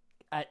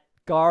at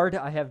guard,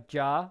 I have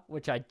Ja,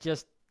 which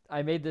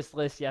I made this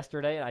list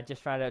yesterday, and I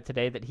just found out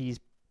today that he's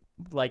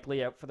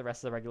likely out for the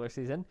rest of the regular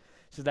season.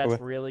 So that's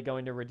really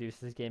going to reduce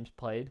his games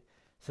played.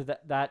 So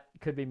that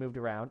could be moved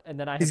around. And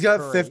then He's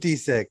got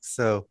 56,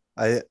 so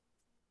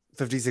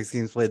 56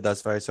 games played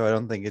thus far, so I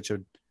don't think it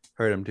should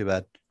hurt him too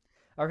bad.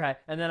 Okay,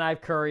 and then I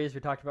have Curry, as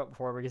we talked about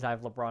before, because I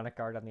have LeBron at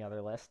guard on the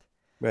other list.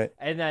 Right.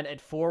 And then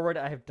at forward,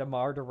 I have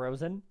DeMar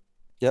DeRozan.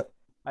 Yep.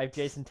 I have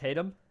Jason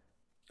Tatum.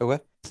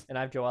 Okay. And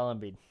I have Joel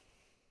Embiid.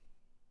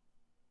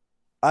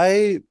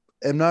 I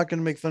am not going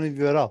to make fun of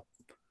you at all.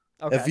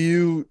 Okay. If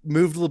you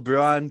moved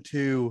LeBron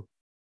to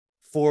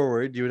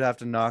forward, you would have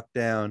to knock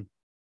down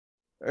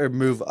or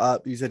move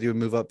up. You said you would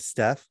move up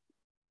Steph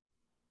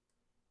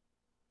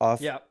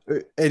off. Yeah.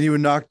 And you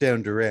would knock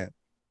down Durant,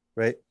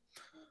 right?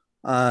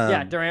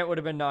 Yeah, Durant would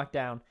have been knocked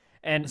down.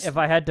 And if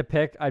I had to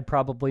pick, I'd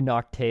probably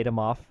knock Tatum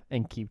off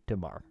and keep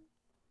DeMar.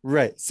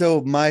 Right.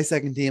 So my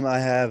second team, I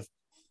have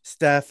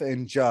Steph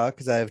and Ja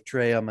because I have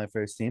Trey on my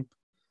first team.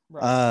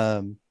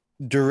 Right.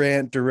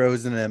 Durant,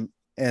 DeRozan,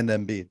 and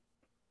Embiid.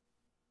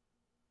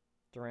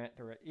 Durant.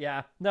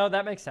 Yeah. No,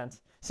 that makes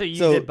sense. So you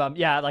did bump.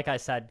 Yeah, like I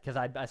said, because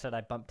I said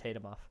I'd bump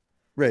Tatum off.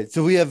 Right.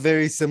 So we have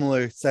very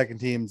similar second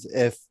teams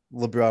if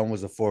LeBron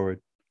was a forward.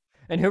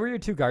 And who were your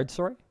two guards,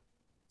 sorry?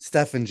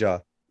 Steph and Ja.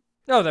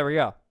 Oh, there we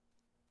go.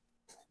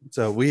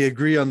 So we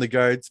agree on the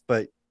guards,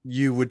 but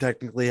you would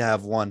technically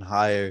have one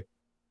higher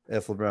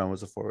if LeBron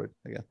was a forward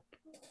again.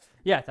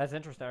 Yeah, that's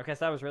interesting. Okay,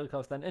 so that was really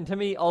close then. And to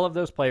me, all of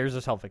those players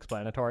are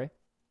self-explanatory.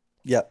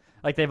 Yeah.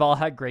 Like they've all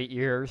had great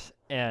years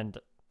and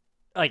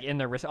like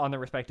on their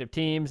respective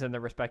teams and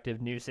their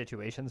respective new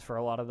situations for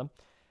a lot of them.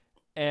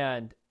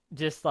 And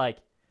just like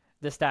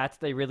the stats,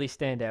 they really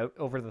stand out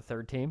over the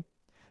third team.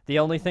 The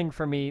only thing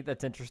for me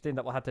that's interesting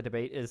that we'll have to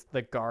debate is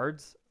the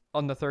guards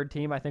on the third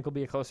team. I think will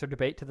be a closer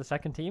debate to the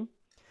second team.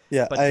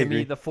 Yeah, but I to agree.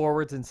 me, the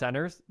forwards and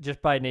centers,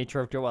 just by nature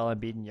of Joel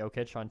Embiid and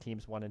Jokic on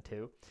teams 1 and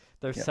 2,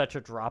 there's such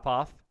a drop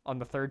off on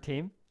the third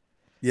team.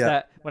 Yeah.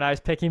 That when I was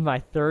picking my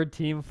third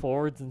team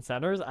forwards and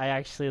centers, I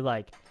actually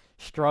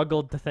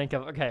struggled to think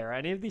of, okay, are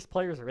any of these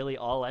players really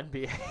all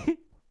NBA?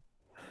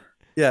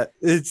 Yeah,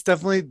 it's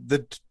definitely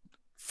the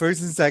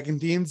first and second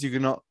teams. You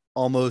can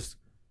almost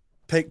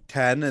pick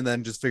 10 and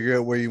then just figure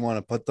out where you want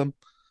to put them.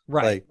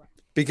 Right. Like,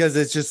 because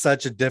it's just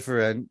such a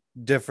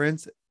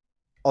difference.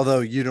 Although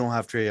you don't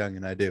have Trae Young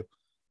and I do.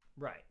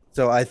 Right.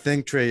 So I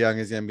think Trae Young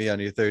is going to be on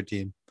your third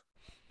team,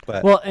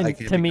 but Well, I and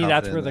can't to be me,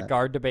 that's confident where in the that.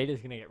 guard debate is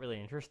going to get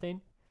really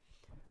interesting.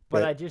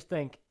 But Right. I just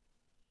think,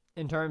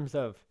 in terms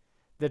of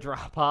the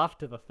drop off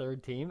to the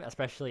third team,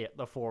 especially at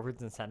the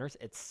forwards and centers,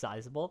 it's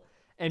sizable.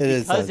 And It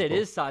is because it sizable.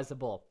 is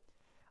sizable,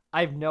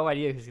 I have no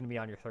idea who's going to be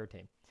on your third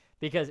team.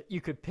 Because you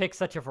could pick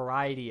such a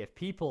variety of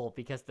people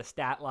because the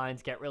stat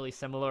lines get really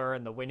similar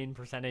and the winning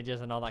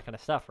percentages and all that kind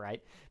of stuff,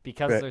 right?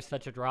 Because Right. there's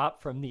such a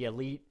drop from the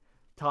elite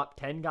top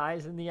 10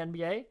 guys in the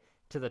NBA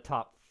to the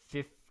top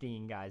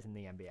 15 guys in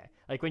the NBA.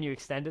 Like when you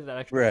extended that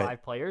extra Right.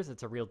 5 players,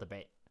 it's a real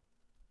debate.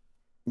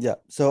 Yeah.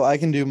 So I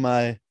can do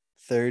my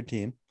third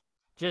team.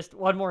 Just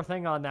one more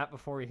thing on that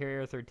before we hear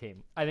your third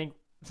team. I think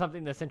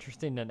something that's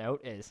interesting to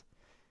note is,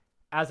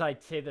 as I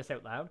say this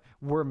out loud,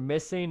 we're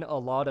missing a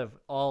lot of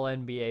all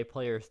NBA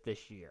players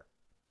this year.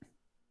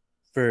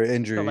 For So, like,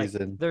 injuries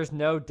and there's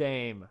no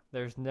Dame,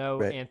 there's no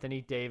right.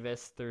 Anthony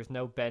Davis, there's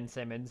no Ben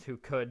Simmons, who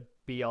could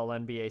be all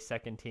NBA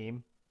second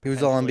team, He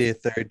was all potentially.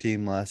 NBA third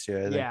team last year,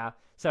 I think. Yeah.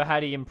 So,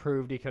 had he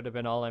improved, he could have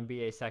been all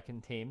NBA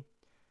second team.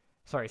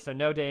 Sorry, so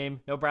no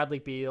Dame, no Bradley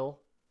Beal,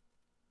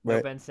 no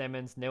Right. Ben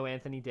Simmons, no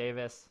Anthony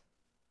Davis,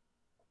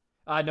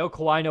 no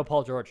Kawhi, no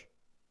Paul George.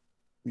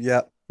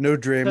 Yeah. No So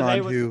they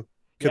Draymond would, who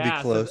could be yeah.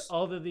 So close.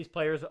 all of these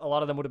players, a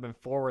lot of them would have been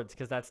forwards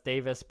because that's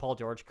Davis, Paul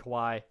George,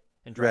 Kawhi,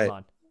 and Right.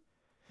 Draymond.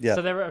 Yeah.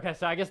 So they were okay.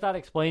 So I guess that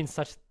explains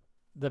such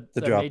The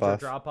the drop major off.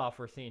 drop off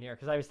we're seeing here.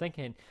 Because I was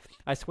thinking,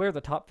 I swear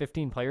the top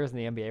 15 players in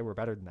the NBA were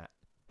better than that.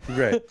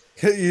 Right.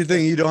 You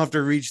think you don't have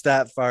to reach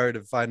that far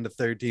to find a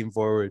third team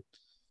forward.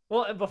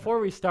 Well, and before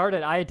we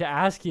started, I had to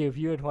ask you if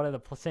you had one of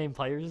the same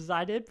players as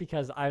I did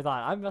because I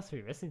thought I must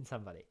be missing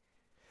somebody.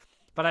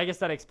 But I guess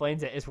that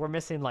explains it. Is we're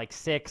missing like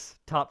 6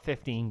 top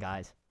 15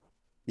 guys.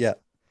 Yeah.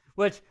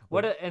 Which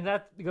and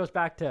that goes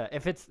back to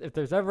if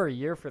there's ever a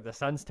year for the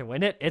Suns to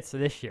win it, it's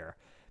this year,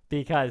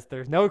 because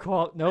there's no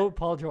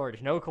Paul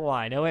George, no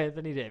Kawhi, no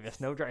Anthony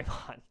Davis, no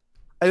Draymond.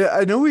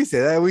 I know we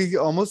say that. We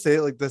almost say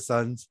it like the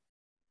Suns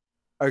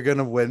are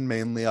gonna win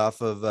mainly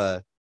off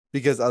of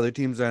because other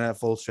teams aren't at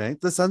full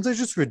strength. The Suns are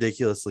just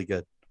ridiculously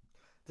good.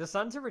 The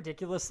Suns are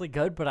ridiculously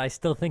good, but I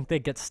still think they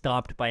get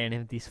stopped by any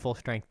of these full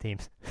strength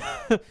teams.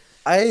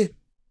 I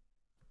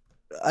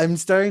I'm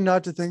starting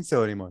not to think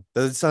so anymore.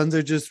 The Suns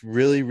are just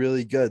really,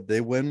 really good.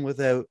 They win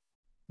without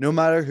no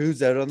matter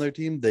who's out on their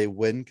team, they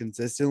win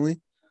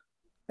consistently.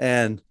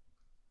 And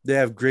they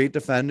have great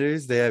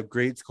defenders, they have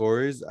great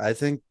scorers. I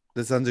think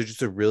the Suns are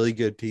just a really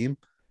good team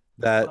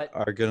that But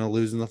are gonna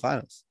lose in the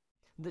finals.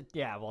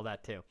 yeah, well,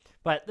 that too.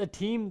 But the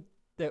team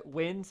that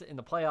wins in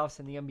the playoffs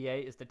in the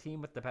NBA is the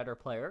team with the better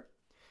player.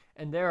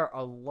 And there are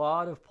a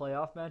lot of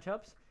playoff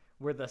matchups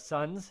where the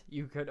Suns,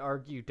 you could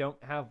argue,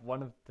 don't have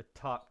one of the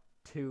top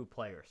 2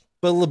 players.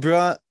 But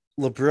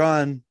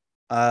LeBron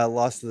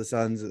lost to the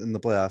Suns in the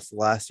playoffs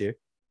last year.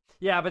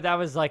 Yeah, but that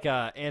was like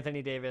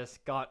Anthony Davis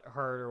got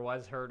hurt or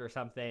was hurt or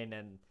something,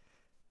 and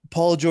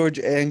Paul George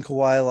and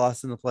Kawhi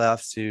lost in the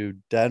playoffs to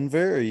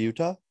Denver or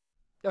Utah.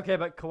 okay,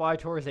 but Kawhi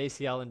tore his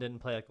ACL and didn't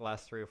play like the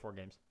last 3 or 4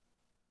 games.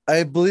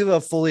 I believe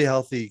a fully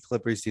healthy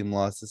Clippers team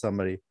lost to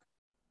somebody.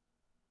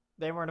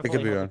 They weren't a I could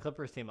fully be healthy wrong.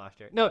 Clippers team last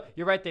year. No,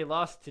 you're right. They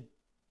lost to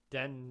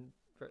Denver.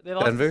 They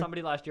lost to Denver?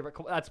 somebody last year,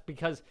 but that's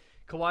because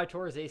Kawhi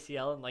tore his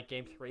ACL in like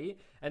game 3,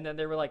 and then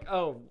they were like,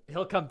 "Oh,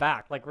 he'll come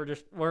back. Like we're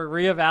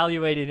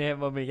reevaluating him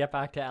when we get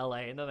back to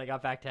LA." And then they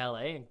got back to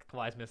LA, and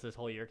Kawhi's missed this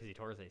whole year because he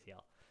tore his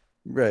ACL.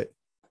 Right.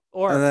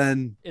 Or And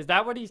then is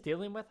that what he's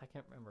dealing with? I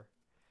can't remember.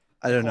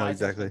 I don't know Kawhi's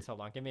been exactly. so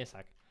long. Give me a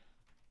sec.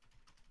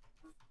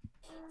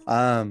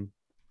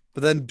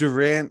 But then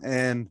Durant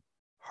and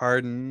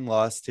Harden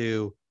lost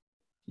to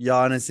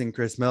Giannis and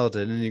Chris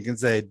Middleton, and you can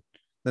say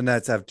the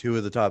Nets have 2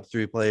 of the top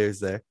 3 players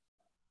there.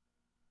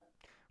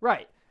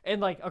 Right. And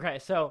like, okay,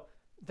 so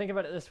think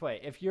about it this way.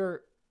 If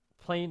you're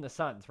playing the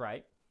Suns,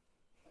 right?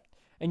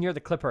 And you're the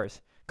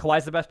Clippers,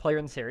 Kawhi's the best player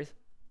in the series.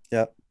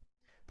 Yep.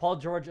 Paul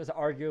George is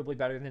arguably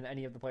better than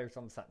any of the players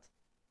on the Suns.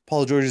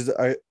 Paul George is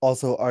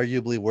also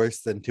arguably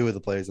worse than 2 of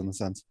the players on the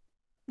Suns.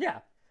 Yeah.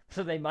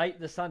 So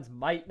the Suns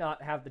might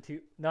not have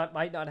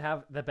might not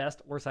have the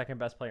best or second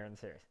best player in the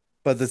series.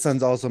 But the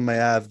Suns also may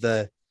have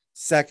the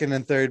second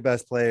and third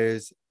best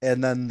players,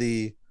 and then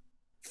the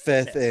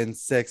fifth and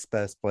sixth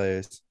best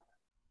players.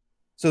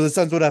 So the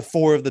Suns would have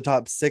 4 of the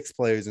top 6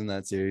 players in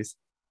that series.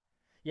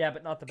 Yeah,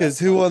 but not the Because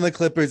best. who on the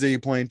Clippers are you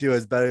pointing to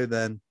as better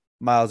than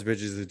Miles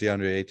Bridges or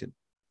DeAndre Ayton?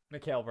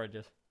 Mikal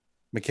Bridges.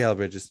 Mikal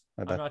Bridges.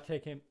 My bad. I'm not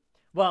taking.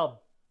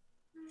 Well,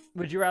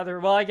 would you rather?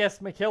 Well, I guess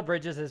Mikal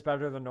Bridges is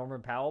better than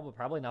Norman Powell, but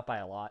probably not by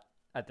a lot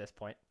at this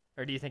point.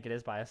 Or do you think it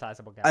is by a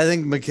sizable gap? I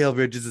think Mikal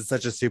Bridges is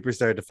such a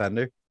superstar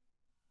defender.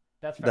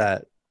 That's fair.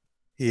 That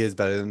he is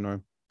better than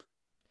Norm.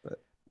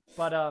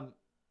 But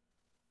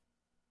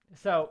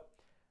so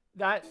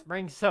that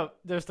brings so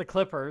there's the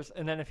Clippers,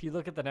 and then if you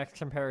look at the next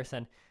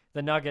comparison,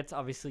 the Nuggets.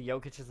 Obviously,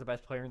 Jokic is the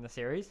best player in the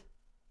series.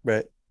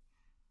 Right.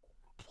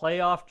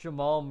 Playoff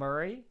Jamal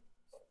Murray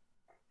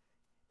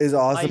Is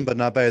awesome, might. but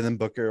not better than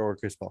Booker or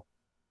Chris Paul.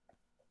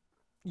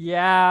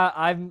 Yeah,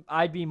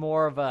 I'd be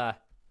more of a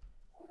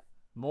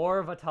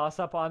toss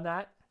up on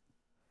that.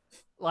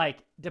 Like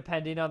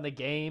depending on the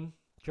game,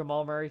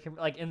 Jamal Murray can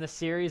like in the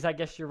series. I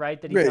guess you're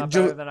right that he's Right. not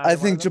better than I either one of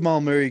think them.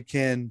 Jamal Murray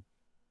can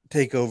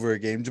take over a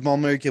game. Jamal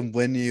Murray can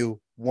win you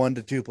 1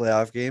 to 2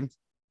 playoff games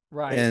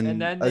Right, and in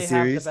then a they have the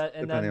series, best,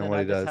 and then depending the on what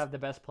he Nuggets does. have the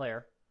best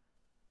player,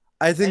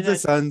 I and think the then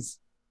Suns,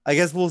 I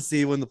guess we'll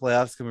see when the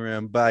playoffs come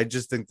around, but I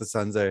just think the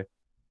Suns are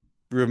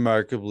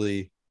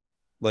remarkably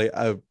like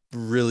a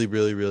really,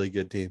 really, really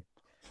good team.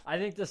 I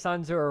think the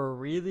Suns are a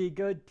really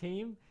good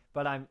team.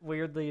 But I'm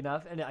weirdly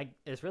enough, and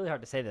it's really hard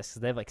to say this because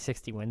they have like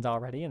 60 wins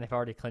already, and they've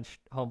already clinched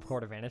home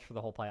court advantage for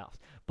the whole playoffs.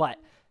 But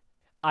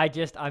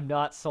I'm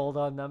not sold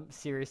on them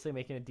seriously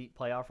making a deep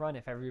playoff run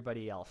if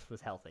everybody else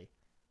was healthy.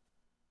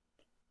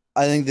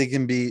 I think they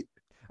can beat.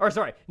 Or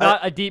sorry, I, not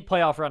a deep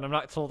playoff run. I'm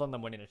not sold on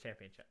them winning a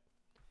championship.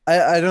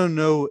 I don't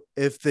know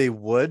if they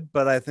would,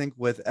 but I think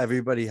with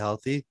everybody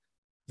healthy,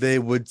 they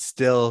would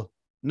still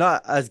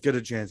not as good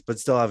a chance, but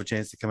still have a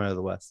chance to come out of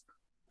the West.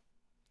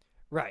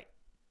 Right.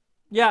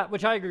 Yeah,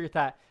 which I agree with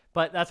that.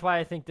 But that's why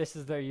I think this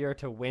is their year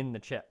to win the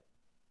chip.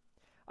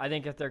 I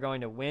think if they're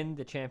going to win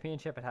the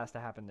championship, it has to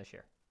happen this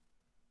year.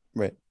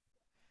 Right.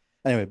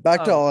 Anyway,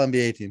 back to all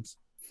NBA teams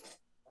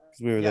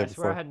because we were Yeah, there I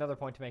swear I before. had another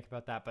point to make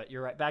about that, but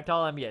you're right. Back to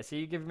all NBA. So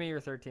you give me your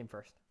third team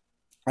first.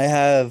 I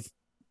have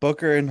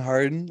Booker and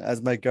Harden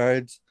as my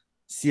guards,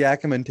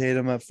 Siakam and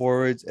Tatum at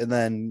forwards, and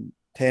then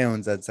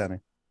Towns at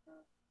center.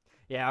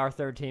 Yeah, our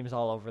third team's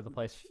all over the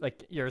place,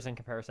 like yours in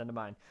comparison to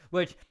mine.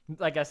 Which,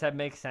 like I said,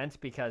 makes sense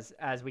because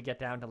as we get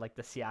down to like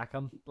the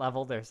Siakam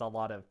level, there's a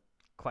lot of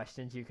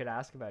questions you could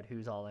ask about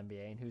who's all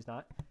NBA and who's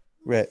not.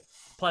 Right.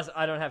 Plus,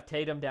 I don't have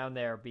Tatum down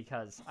there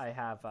because I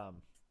have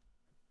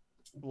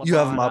You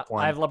have them LeBron. up I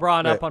one. have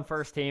LeBron Right. up on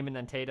first team, and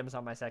then Tatum's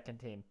on my second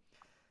team.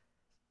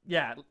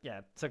 Yeah,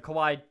 yeah. So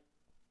Kawhi,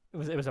 it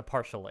was a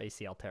partial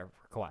ACL tear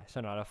for Kawhi, so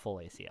not a full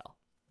ACL.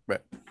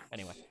 Right.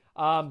 Anyway,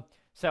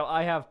 so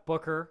I have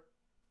Booker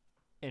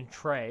and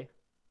Trey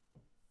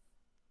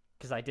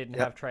because I didn't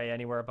Yep. have Trey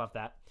anywhere above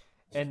that,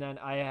 and then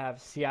I have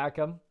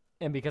Siakam,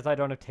 and because I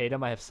don't have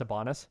Tatum, I have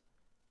Sabonis,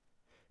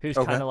 who's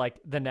Okay. kind of like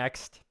the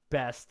next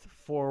best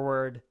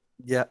forward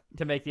Yeah.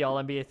 to make the All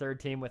NBA third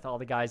team with all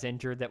the guys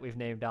injured that we've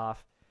named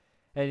off,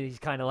 and he's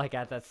kind of like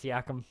at that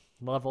Siakam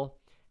level.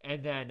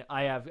 And then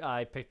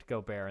I picked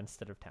Gobert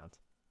instead of Towns.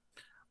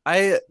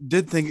 I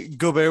did think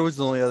Gobert was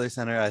the only other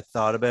center I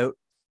thought about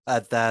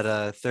at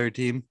that third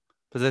team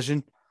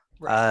position.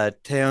 Right.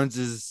 Towns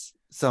is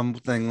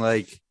something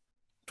like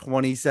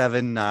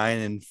 27, 9,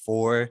 and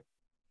 4,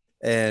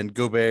 and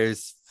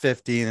Gobert's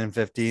 15 and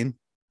 15.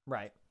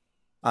 Right.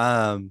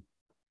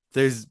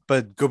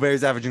 But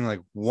Gobert's averaging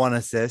like 1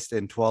 assist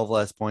and 12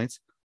 less points.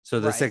 So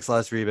the Right. 6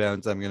 less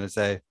rebounds, I'm gonna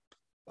say,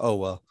 oh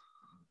well.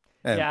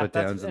 And Yeah, put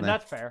Towns in there.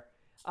 that's fair.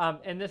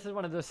 And this is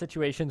one of those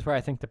situations where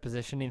I think the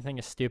positioning thing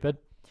is stupid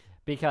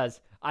because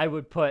I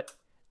would put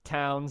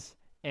Towns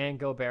and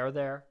Gobert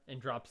there and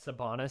drop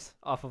Sabonis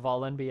off of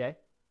All NBA.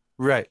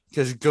 Right.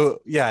 Because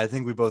I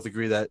think we both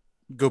agree that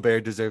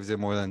Gobert deserves it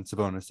more than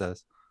Sabonis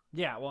does.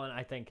 Yeah, well, and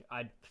I think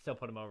I'd still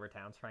put him over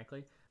Towns,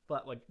 frankly,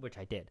 but which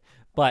I did.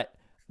 But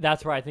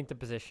that's where I think the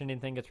positioning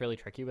thing gets really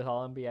tricky with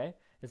All NBA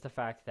is the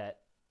fact that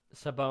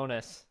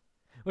Sabonis,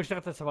 which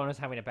not that Sabonis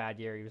having a bad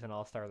year, he was an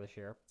All Star this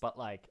year, but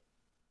like,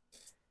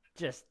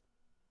 just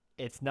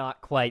it's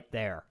not quite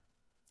there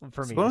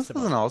for me. Sabonis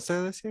was an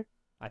all-star this year?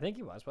 I think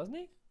he wasn't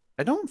he?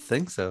 I don't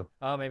think so.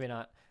 Oh, maybe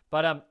not.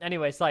 But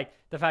anyways, like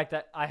the fact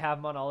that I have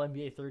him on All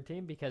NBA third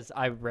team because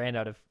I ran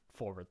out of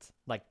forwards,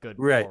 like good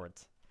Right.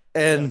 forwards.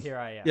 And so here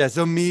I am. Yeah,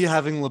 so me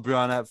having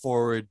LeBron at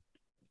forward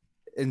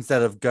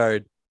instead of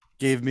guard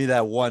gave me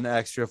that one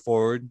extra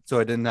forward, so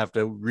I didn't have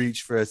to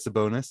reach for a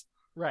Sabonis.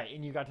 Right,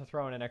 and you got to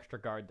throw in an extra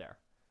guard there.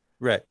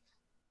 Right.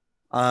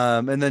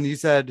 And then you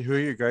said who are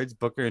your guards?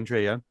 Booker and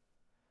Trae Young.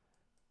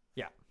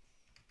 Yeah.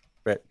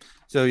 Right.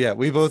 So yeah,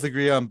 we both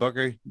agree on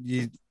Booker.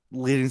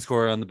 Leading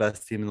scorer on the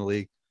best team in the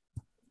league.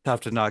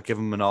 Tough to not give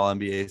him an All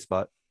NBA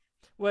spot.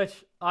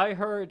 Which I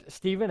heard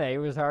Stephen A.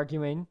 was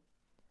arguing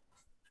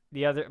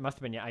it must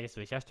have been, I guess it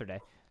was yesterday,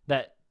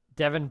 that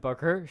Devin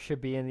Booker should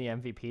be in the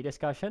MVP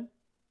discussion.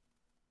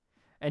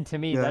 And to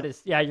me, that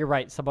is, you're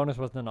right. Sabonis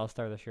wasn't an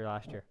All-Star this year,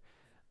 last year.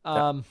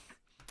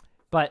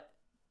 But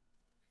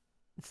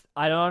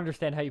I don't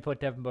understand how you put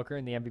Devin Booker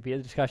in the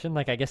MVP discussion.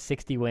 Like, I guess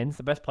 60 wins,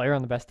 the best player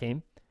on the best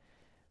team.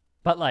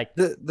 But like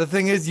the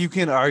thing is, you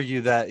can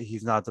argue that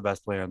he's not the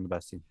best player on the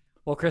best team.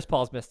 Well, Chris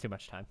Paul's missed too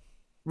much time.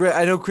 Right.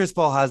 I know Chris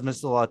Paul has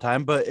missed a lot of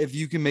time, but if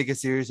you can make a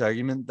serious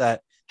argument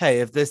that,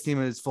 hey, if this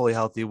team is fully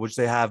healthy, which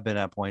they have been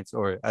at points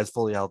or as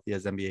fully healthy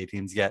as NBA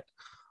teams get,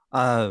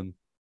 Devin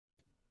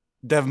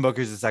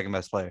Booker's the second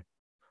best player.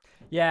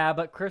 Yeah,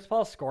 but Chris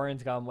Paul's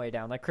scoring's gone way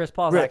down. Like Chris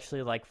Paul's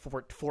actually like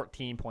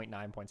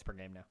 14.9 points per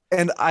game now.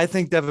 And I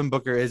think Devin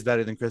Booker is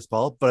better than Chris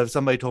Paul. But if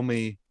somebody told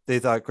me they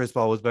thought Chris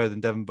Paul was better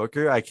than Devin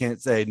Booker, I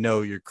can't say,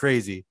 no, you're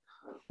crazy.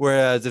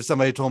 Whereas if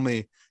somebody told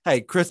me,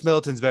 hey, Chris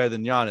Middleton's better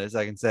than Giannis,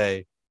 I can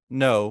say,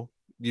 no,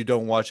 you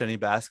don't watch any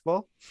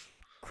basketball.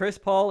 Chris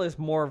Paul is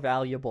more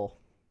valuable.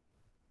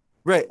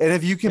 Right. And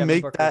if you can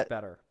make Booker's that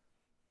better.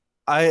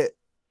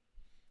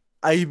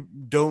 I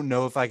don't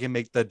know if I can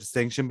make the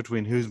distinction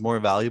between who's more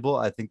valuable.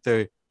 I think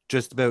they're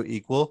just about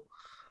equal.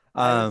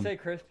 I would say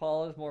Chris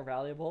Paul is more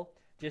valuable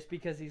just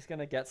because he's going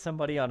to get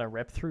somebody on a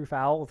rip-through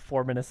foul with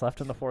 4 minutes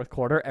left in the fourth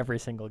quarter every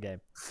single game.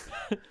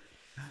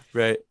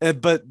 Right.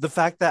 But the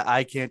fact that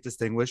I can't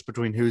distinguish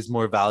between who's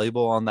more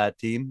valuable on that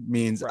team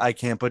means I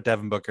can't put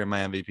Devin Booker in my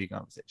MVP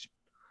conversation.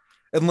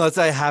 Unless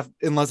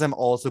I'm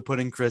also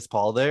putting Chris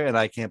Paul there, and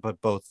I can't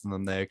put both of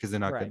them there because they're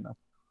not good enough.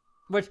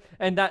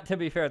 And that, to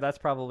be fair, that's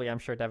probably, I'm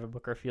sure Devin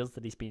Booker feels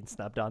that he's being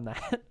snubbed on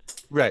that.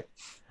 Right.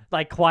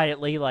 Like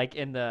quietly, like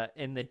in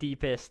the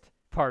deepest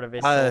part of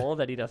his soul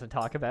that he doesn't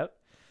talk about.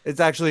 It's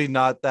actually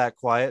not that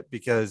quiet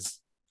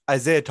because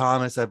Isaiah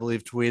Thomas, I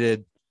believe,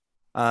 tweeted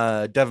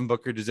Devin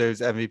Booker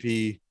deserves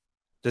MVP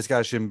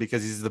discussion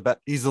because he's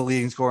the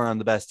leading scorer on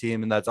the best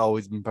team, and that's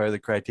always been part of the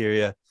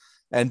criteria.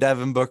 And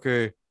Devin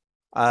Booker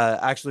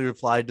actually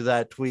replied to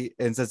that tweet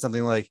and said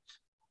something like,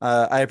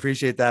 I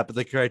appreciate that, but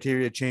the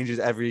criteria changes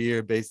every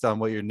year based on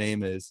what your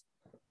name is.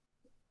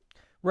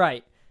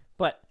 Right.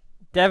 But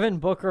Devin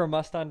Booker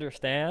must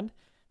understand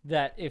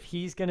that if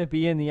he's going to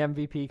be in the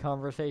MVP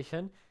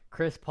conversation,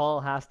 Chris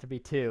Paul has to be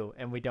too,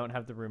 and we don't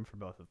have the room for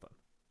both of them.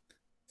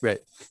 Right.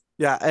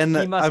 Yeah, and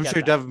I'm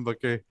sure Devin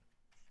Booker,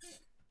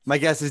 my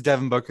guess is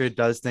Devin Booker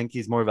does think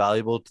he's more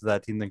valuable to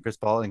that team than Chris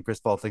Paul, and Chris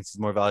Paul thinks he's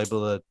more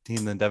valuable to the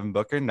team than Devin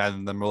Booker. Neither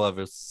of them will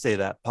ever say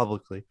that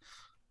publicly.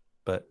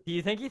 But do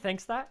you think he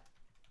thinks that?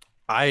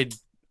 I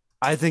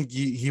think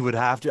he would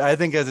have to. I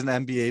think as an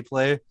NBA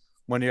player,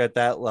 when you're at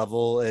that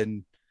level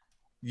and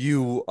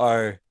you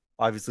are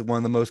obviously one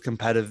of the most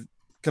competitive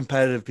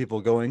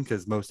people going,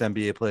 because most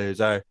NBA players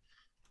are,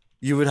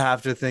 you would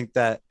have to think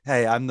that,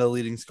 hey, I'm the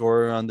leading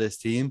scorer on this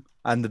team,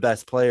 I'm the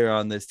best player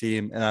on this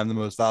team, and I'm the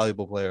most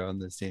valuable player on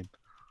this team.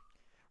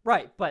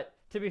 Right, but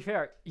to be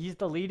fair, he's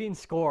the leading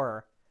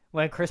scorer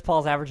when Chris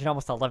Paul's averaging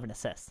almost 11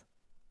 assists.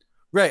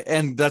 Right,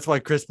 and that's why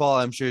Chris Paul,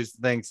 I'm sure,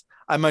 thinks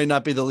I might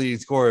not be the leading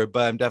scorer,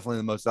 but I'm definitely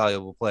the most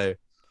valuable player.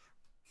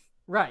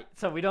 Right,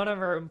 so we don't have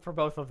room for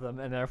both of them,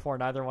 and therefore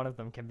neither one of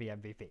them can be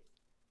MVP.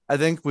 I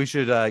think we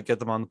should get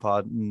them on the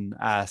pod and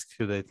ask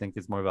who they think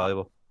is more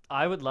valuable.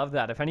 I would love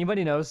that. If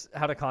anybody knows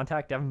how to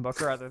contact Devin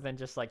Booker other than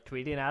just like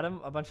tweeting at him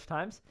a bunch of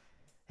times,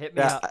 hit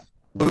me up.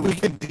 We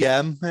can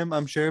DM him,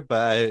 I'm sure,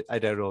 but I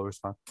doubt he'll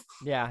respond.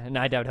 Yeah, and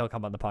I doubt he'll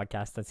come on the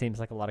podcast. That seems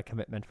like a lot of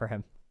commitment for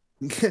him.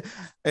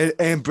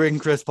 and bring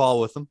Chris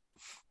Paul with him.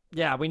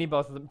 Yeah, we need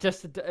both of them.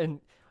 And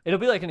it'll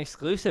be like an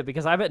exclusive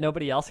because I bet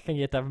nobody else can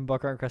get Devin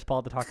Booker and Chris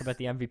Paul to talk about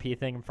the MVP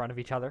thing in front of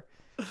each other.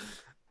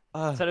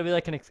 So it'll be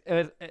like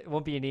it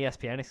won't be an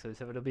ESPN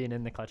exclusive. It'll be an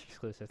In the Clutch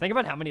exclusive. Think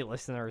about how many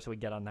listeners we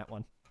get on that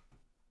one.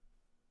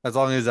 As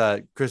long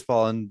as Chris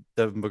Paul and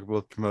Devin Booker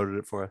both promoted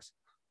it for us.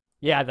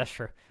 Yeah, that's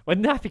true.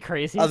 Wouldn't that be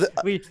crazy?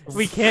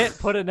 We can't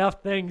put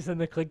enough things in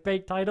the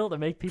clickbait title to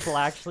make people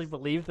actually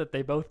believe that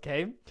they both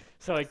came.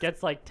 So it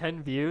gets like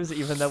 10 views,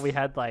 even though we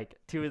had like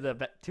two of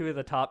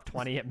the top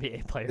 20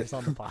 NBA players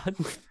on the pod.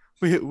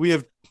 We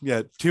have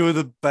two of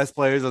the best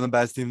players on the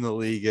best team in the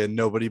league, and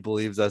nobody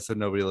believes us, and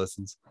nobody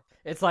listens.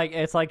 It's like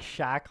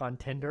Shaq on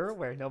Tinder,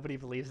 where nobody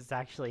believes it's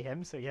actually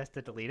him, so he has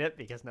to delete it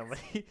because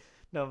nobody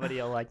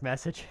will like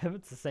message him.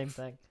 It's the same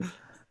thing.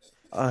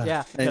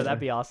 Anyway. No, that'd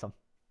be awesome.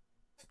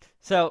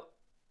 So,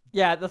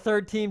 yeah, the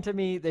third team to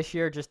me this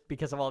year, just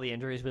because of all the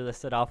injuries we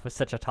listed off, was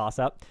such a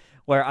toss-up,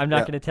 where I'm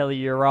not going to tell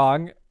you you're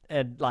wrong,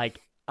 and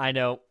like I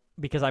know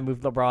because I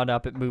moved LeBron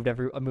up,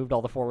 I moved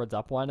all the forwards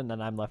up one, and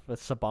then I'm left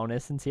with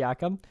Sabonis and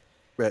Siakam.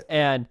 Right.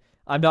 And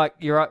I'm not.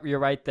 You're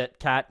right that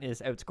Cat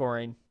is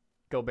outscoring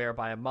Gobert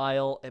by a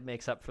mile. It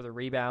makes up for the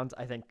rebounds.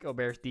 I think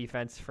Gobert's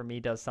defense for me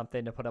does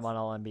something to put him on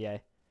All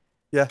NBA.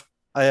 Yeah,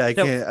 I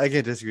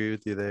can't disagree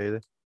with you there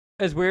either.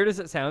 As weird as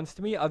it sounds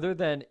to me, other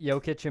than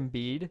Jokic and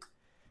Embiid,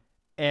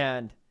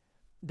 and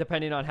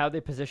depending on how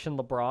they position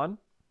LeBron,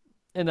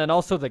 and then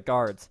also the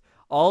guards,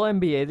 All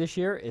NBA this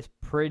year is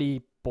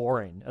pretty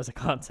boring as a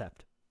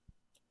concept.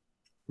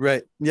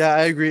 Right. Yeah,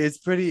 I agree. It's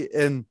pretty,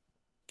 and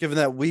given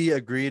that we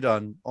agreed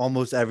on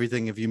almost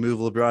everything, if you move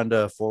LeBron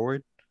to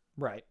forward,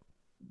 right,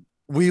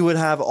 we would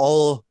have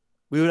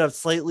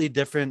slightly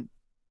different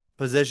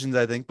positions,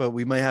 I think, but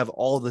we might have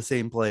all the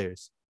same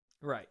players.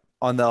 Right.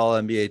 On the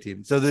All NBA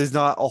team. So there's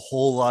not a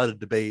whole lot of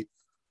debate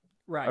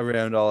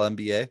around All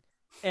NBA.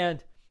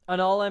 And an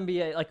All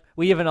NBA, like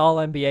we have an All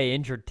NBA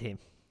injured team.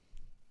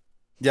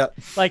 Yeah.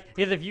 Like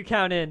if you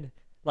count in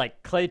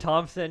like Klay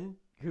Thompson,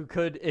 who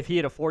could, if he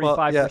had a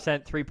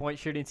 45% 3-point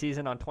shooting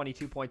season on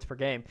 22 points per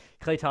game,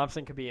 Klay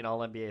Thompson could be an All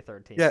NBA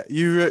third team. Yeah.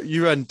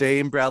 You run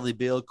Dame, Bradley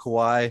Beal,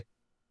 Kawhi,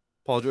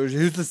 Paul George.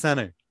 Who's the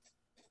center?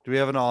 Do we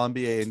have an All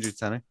NBA injured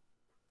center?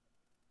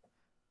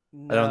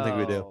 I don't think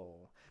we do.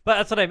 No. But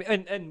that's what I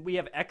mean. And we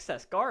have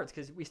excess guards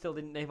because we still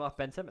didn't name off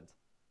Ben Simmons.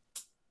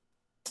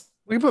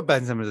 We can put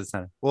Ben Simmons at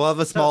center. We'll have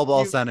a So small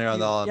ball center on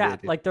the All yeah,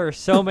 NBA team. like there are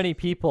so many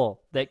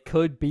people that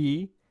could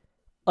be,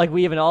 like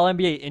we have an All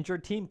NBA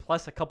injured team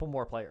plus a couple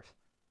more players.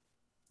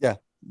 Yeah,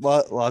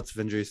 lots of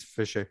injuries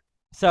for sure.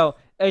 So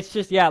it's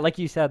just, yeah, like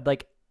you said,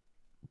 like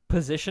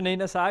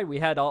positioning aside, we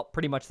had all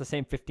pretty much the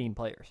same 15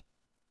 players.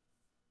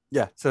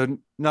 Yeah, so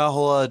not a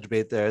whole lot of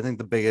debate there. I think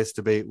the biggest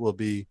debate will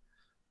be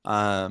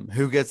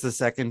who gets the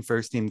second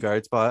first team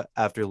guard spot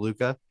after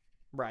Luka,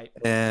 Right.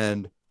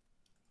 and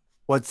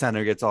what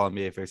center gets All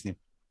NBA first team.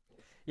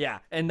 Yeah,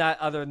 and that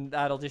other than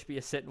that'll just be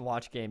a sit and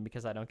watch game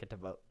because I don't get to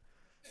vote.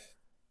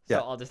 So Yeah,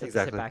 I'll just have to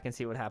exactly. sit back and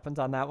see what happens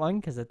on that one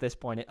because at this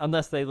point,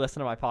 unless they listen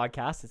to my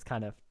podcast,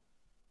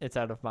 it's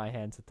out of my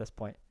hands at this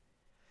point.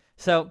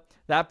 So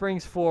that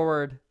brings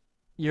forward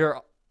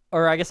or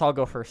I guess I'll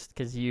go first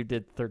because you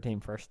did third team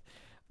first.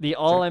 The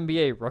All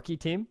NBA rookie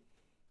team.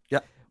 Yeah.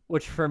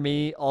 Which for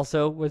me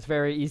also was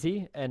very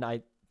easy, and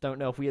I don't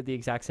know if we had the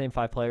exact same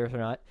 5 players or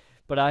not,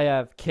 but I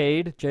have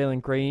Cade,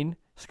 Jalen Green,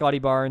 Scotty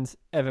Barnes,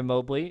 Evan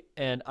Mobley,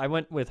 and I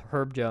went with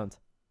Herb Jones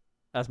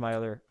as my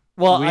other.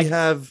 Well,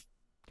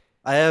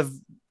 I have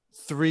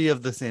 3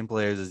 of the same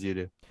players as you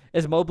do.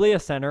 Is Mobley a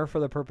center for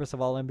the purpose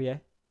of All NBA?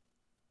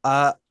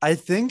 I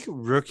think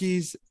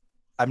rookies.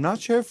 I'm not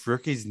sure if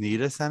rookies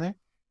need a center.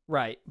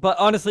 Right, but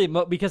honestly,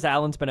 because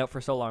Allen's been out for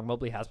so long,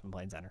 Mobley has been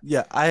playing center.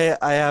 Yeah, I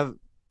have.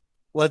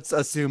 Let's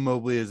assume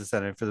Mobley is a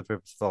center for the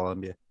purpose of All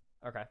NBA.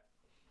 Okay.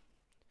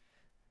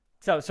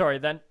 So sorry,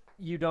 then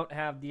you don't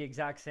have the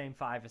exact same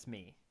 5 as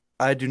me.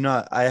 I do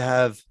not. I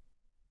have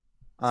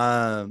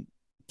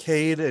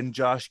Cade and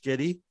Josh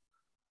Giddey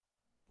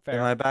in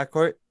my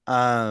backcourt.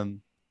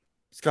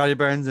 Scotty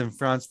Barnes and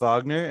Franz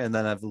Wagner, and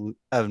then I have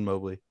Evan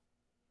Mobley.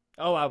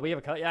 Oh, wow, we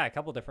have a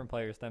couple different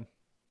players then.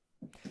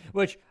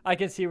 Which I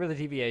can see where the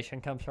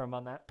deviation comes from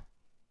on that.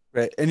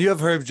 Right, and you have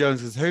Herb Jones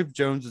because Herb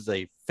Jones is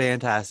a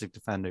fantastic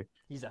defender.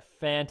 He's a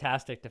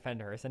fantastic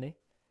defender, isn't he?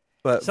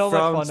 But so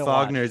Franz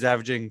Wagner is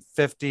averaging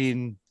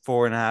 15,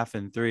 4.5,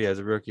 and 3 as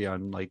a rookie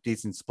on like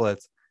decent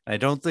splits. And I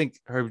don't think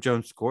Herb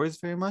Jones scores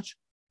very much.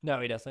 No,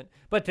 he doesn't.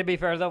 But to be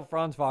fair, though,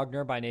 Franz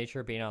Wagner, by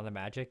nature, being on the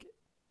Magic,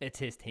 it's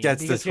his team.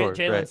 Gets because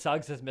Jalen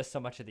Suggs has missed so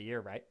much of the year,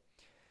 right?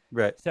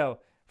 Right. So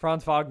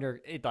Franz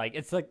Wagner,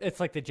 it's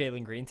like the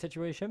Jalen Green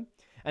situation.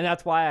 And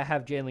that's why I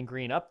have Jalen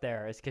Green up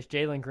there, is because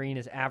Jalen Green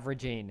is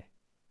averaging,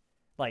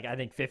 like, I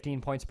think 15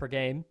 points per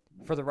game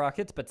for the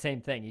Rockets, but same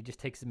thing. He just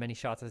takes as many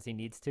shots as he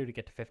needs to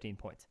get to 15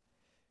 points.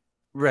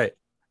 Right.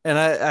 And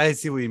I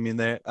see what you mean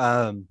there.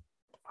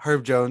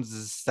 Herb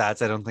Jones'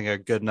 stats, I don't think are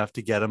good enough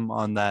to get him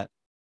on that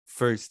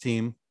first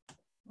team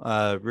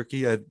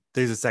rookie.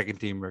 There's a second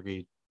team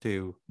rookie,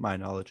 to my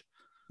knowledge.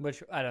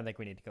 Which I don't think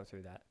we need to go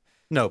through that.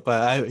 No,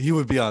 but he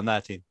would be on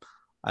that team.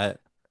 I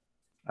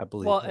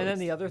believe. Well, and then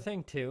the other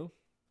thing, too,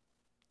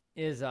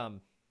 is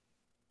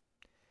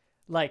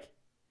like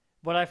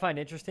what I find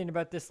interesting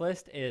about this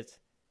list is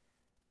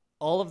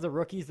all of the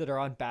rookies that are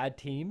on bad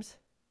teams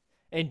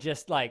and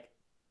just like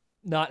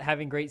not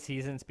having great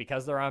seasons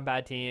because they're on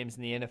bad teams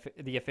and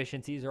the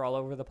efficiencies are all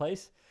over the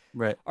place.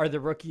 Right. Are the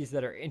rookies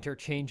that are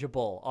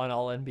interchangeable on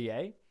All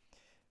NBA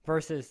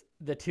versus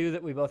the 2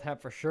 that we both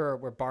have for sure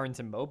were Barnes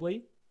and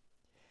Mobley.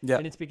 Yeah.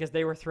 And it's because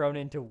they were thrown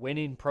into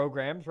winning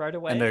programs right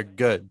away. And they're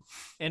good.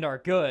 And are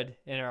good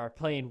and are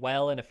playing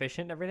well and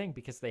efficient and everything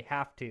because they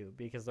have to,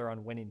 because they're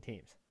on winning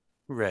teams.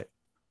 Right.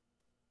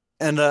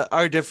 And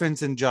our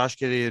difference in Josh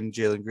Giddey and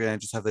Jalen Green, I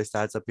just have their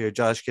stats up here.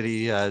 Josh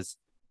Giddey has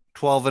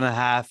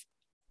 12.5,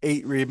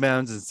 8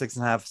 rebounds, and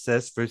 6.5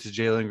 assists versus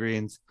Jalen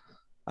Green's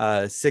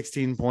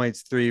 16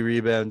 points, 3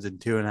 rebounds, and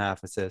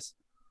 2.5 assists.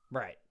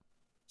 Right.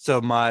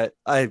 So I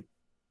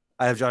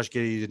have Josh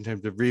Giddey in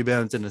terms of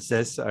rebounds and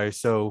assists are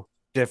so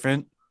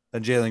different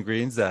than Jalen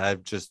Green's that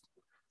I've just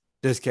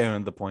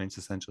discounted the points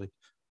essentially.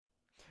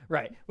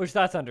 Right, which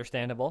that's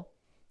understandable.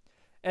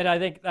 And I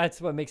think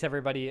that's what makes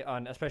everybody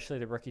on, especially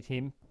the rookie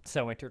team,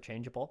 so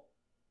interchangeable.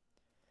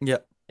 Yeah.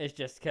 It's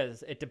just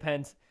because it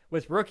depends.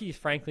 With rookies,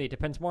 frankly, it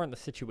depends more on the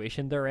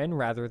situation they're in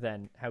rather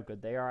than how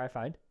good they are, I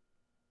find.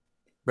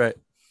 Right.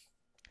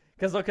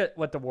 Because look at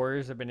what the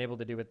Warriors have been able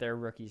to do with their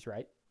rookies,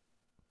 right?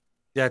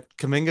 Yeah,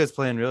 Kuminga's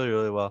playing really,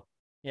 really well.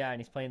 Yeah, and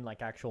he's playing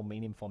like actual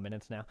meaningful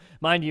minutes now.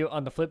 Mind you,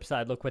 on the flip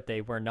side, look what they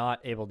were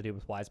not able to do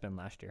with Wiseman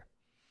last year.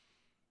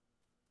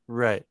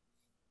 Right.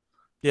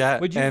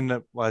 Yeah,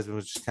 and Wiseman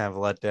was just kind of a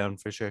letdown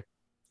for sure.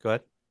 Go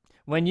ahead.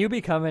 When you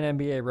become an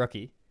NBA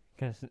rookie,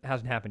 because it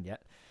hasn't happened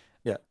yet.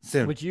 Yeah,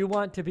 soon. Would you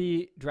want to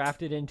be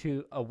drafted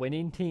into a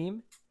winning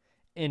team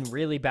and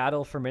really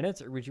battle for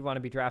minutes, or would you want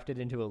to be drafted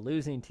into a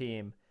losing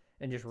team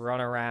and just run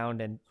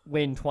around and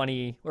win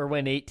 20 or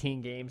win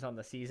 18 games on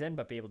the season,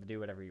 but be able to do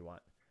whatever you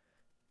want?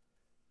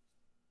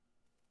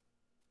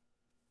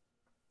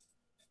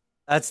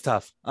 That's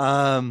tough.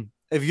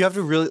 If you have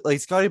to really like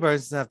Scotty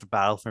Barnes doesn't have to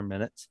battle for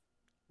minutes.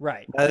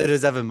 Right. It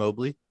is Evan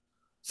Mobley.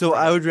 So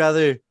right. I would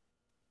rather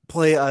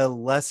play a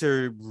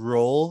lesser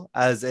role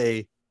as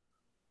a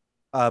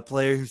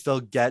player who still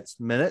gets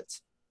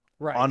minutes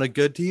right. on a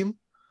good team,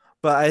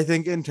 But I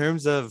think in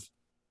terms of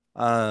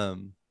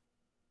um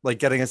like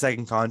getting a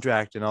second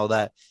contract and all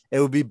that, it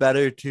would be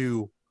better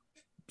to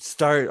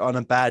start on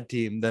a bad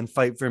team than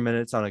fight for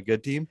minutes on a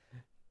good team.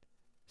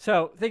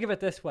 So think of it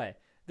this way: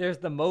 there's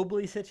the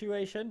Mobley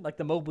situation, like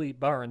the Mobley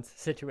Barnes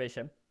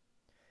situation,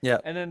 Yeah.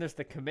 and then there's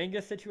the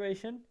Kuminga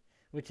situation,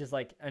 which is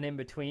like an in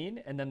between,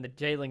 and then the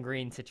Jalen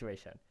Green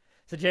situation.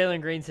 So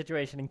Jalen Green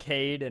situation and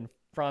Cade and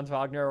Franz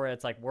Wagner, where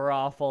it's like we're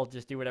awful,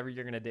 just do whatever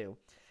you're gonna do.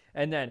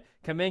 And then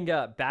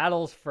Kuminga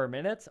battles for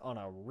minutes on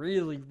a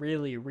really,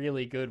 really,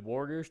 really good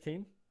Warriors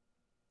team.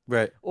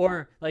 Right.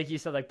 Or like you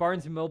said, like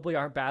Barnes and Mobley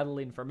aren't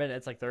battling for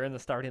minutes, like they're in the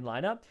starting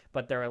lineup,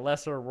 but they're a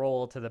lesser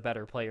role to the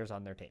better players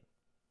on their team.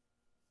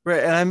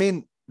 Right. And I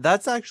mean,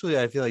 that's actually,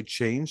 I feel like,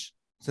 changed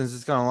since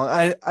it's gone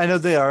along. I know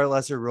they are a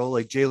lesser role.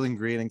 Like Jalen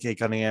Green and Kate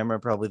Cunningham are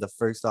probably the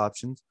first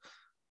options.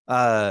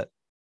 Uh,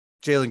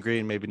 Jalen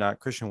Green, maybe not.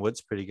 Christian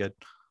Wood's pretty good.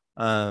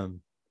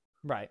 Um,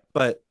 Right.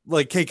 but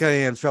like Kate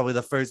Cunningham's probably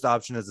the first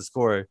option as a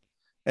scorer.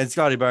 And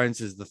Scotty Barnes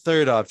is the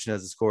third option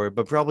as a scorer,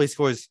 but probably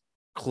scores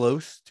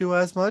close to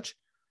as much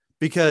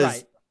because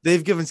Right.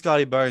 they've given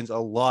Scotty Barnes a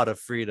lot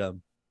of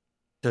freedom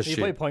to He shoot,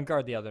 played point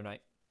guard the other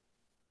night.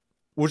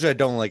 which I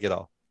don't like at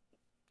all.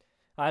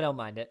 I don't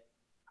mind it.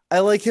 I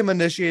like him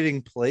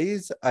initiating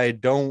plays. I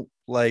don't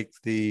like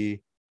the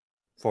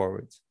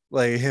forwards,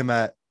 like him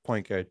at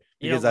point guard,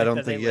 You because don't I like don't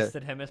that they think it.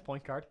 listed him as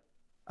point guard?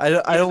 I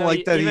Even don't though like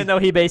he that even he. though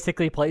he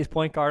basically plays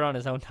point guard on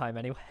his own time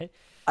anyway.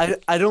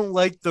 I don't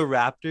like the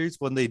Raptors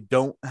when they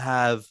don't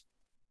have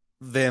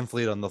Van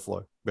Fleet on the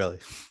floor. Really.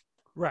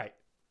 Right.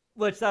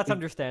 Which that's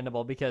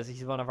understandable because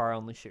he's one of our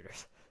only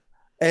shooters.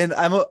 And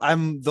I'm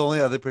the only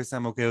other person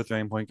I'm okay with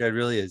running point guard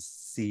really is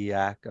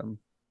Siakam.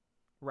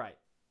 Right.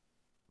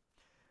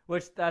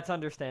 Which that's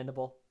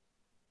understandable.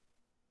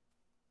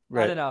 I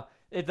Right. don't know.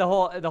 The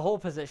whole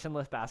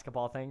positionless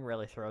basketball thing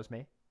really throws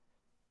me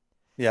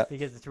Yeah.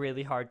 because it's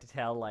really hard to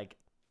tell like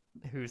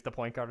who's the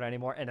point guard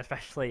anymore, and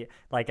especially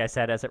like I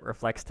said, as it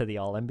reflects to the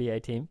All NBA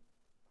team,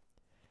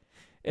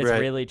 it's Right.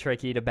 really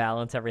tricky to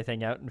balance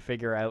everything out and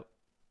figure out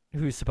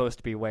who's supposed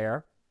to be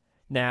where.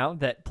 Now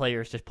that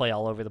players just play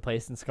all over the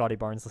place, and Scotty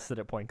Barnes listed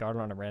at point guard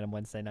on a random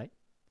Wednesday night.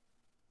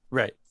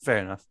 Right. Fair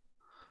enough.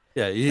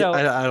 Yeah. So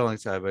I don't like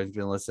Scotty Barnes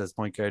being listed as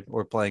point guard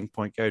or playing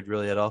point guard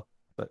really at all.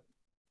 But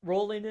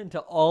rolling into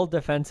all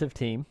defensive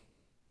team,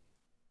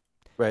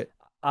 right.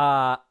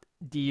 uh,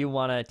 do you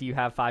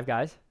have five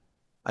guys?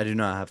 I do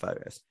not have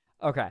 5 guys.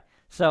 Okay,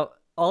 so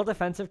all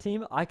defensive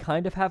team, I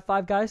kind of have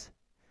five guys.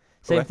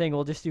 Same Okay. thing.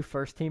 We'll just do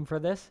first team for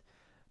this,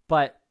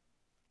 but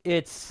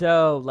it's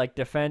so like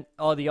defend.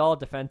 Oh, the all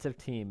defensive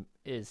team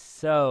is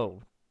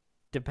so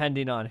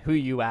depending on who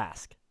you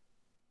ask.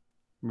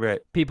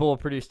 Right. People will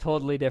produce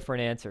totally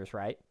different answers,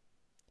 right?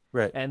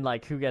 Right. And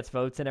like who gets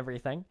votes and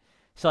everything.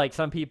 So like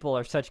some people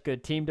are such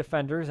good team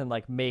defenders and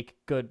like make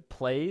good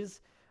plays.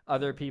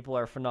 Other people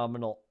are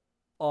phenomenal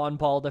on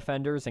ball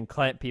defenders and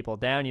clamp people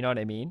down. You know what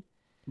I mean?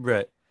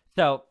 Right.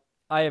 So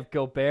I have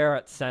Gobert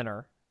at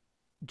center,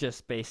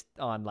 just based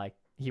on like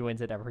he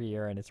wins it every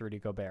year and it's Rudy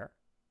Gobert.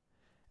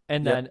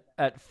 And Yep. then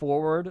at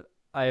forward,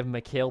 I have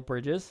Mikal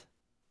Bridges.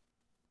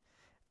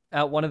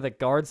 At one of the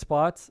guard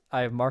spots,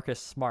 I have Marcus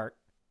Smart.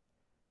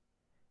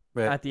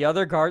 Right. At the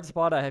other guard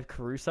spot, I have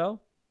Caruso.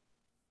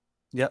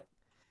 Yep.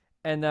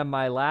 And then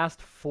my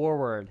last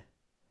forward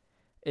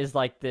is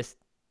like this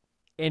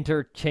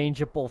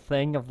interchangeable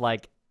thing of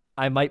like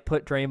I might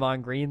put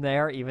Draymond Green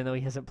there, even though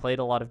he hasn't played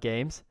a lot of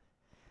games,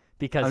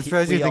 because I'm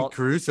surprised you we think all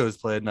Caruso's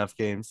played enough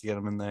games to get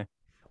him in there.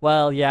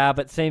 well, yeah,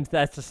 but same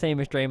that's the same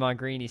as Draymond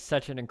Green. He's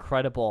such an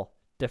incredible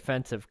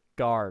defensive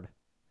guard.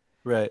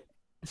 Right.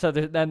 So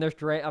then there's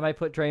I might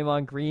put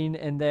Draymond Green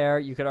in there.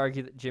 You could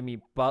argue that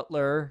Jimmy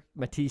Butler,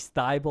 Matisse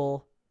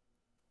Thybulle,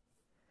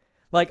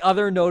 like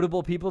other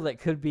notable people that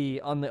could be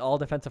on the all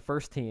defensive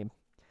first team.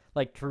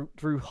 Like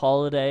Drew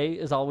Holiday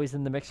is always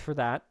in the mix for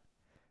that.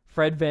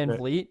 Fred Van Right.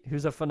 Vliet,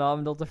 who's a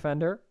phenomenal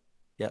defender.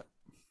 Yeah.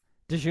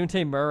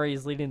 DeJounte Murray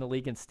is leading the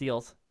league in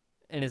steals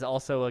and is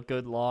also a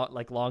good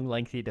long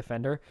lengthy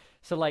defender.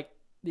 So like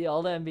the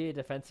all NBA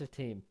defensive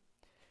team,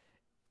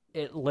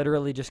 it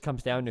literally just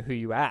comes down to who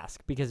you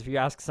ask. Because if you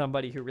ask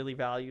somebody who really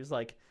values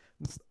like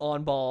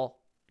on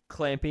ball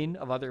clamping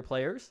of other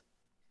players,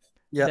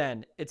 Yeah.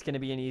 then it's going to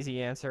be an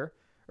easy answer.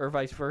 Or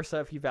vice versa,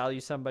 if you value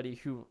somebody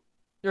who,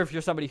 or if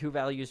you're somebody who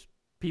values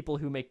people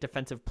who make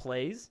defensive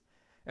plays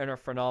and are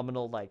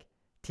phenomenal like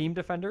team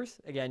defenders,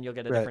 again, you'll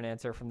get a Right. different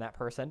answer from that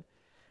person.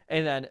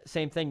 And then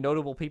same thing,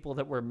 notable people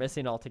that we're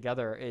missing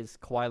altogether is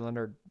Kawhi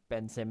Leonard,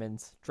 Ben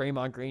Simmons,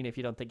 Draymond Green. If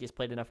you don't think he's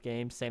played enough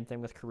games, same thing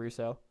with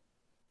Caruso.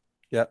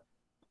 Yep.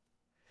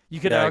 You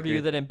could Yeah, I argue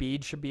agree. that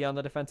Embiid should be on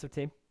the defensive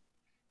team.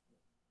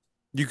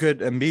 You could.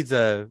 Embiid's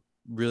a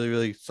really,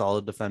 really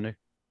solid defender.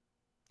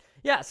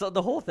 Yeah, so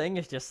the whole thing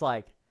is just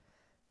like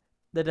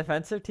the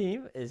defensive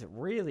team is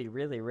really,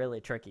 really, really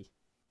tricky.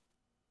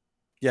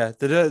 Yeah,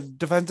 the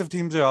defensive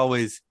teams are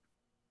always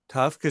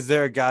tough because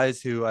there are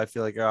guys who I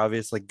feel like are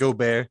obvious. Like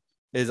Gobert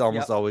is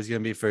almost Yep. always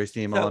going to be first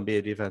team All So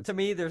NBA defense. to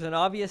me, there's an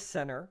obvious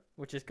center,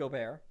 which is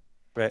Gobert,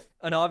 Right.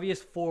 an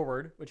obvious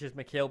forward, which is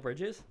Mikal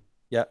Bridges,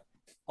 Yeah.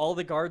 All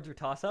the guards are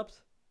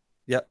toss-ups,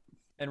 Yep.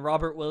 and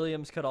Robert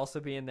Williams could also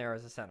be in there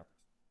as a center.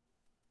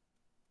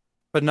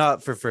 But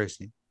not for first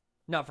team.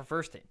 Not for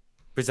first team.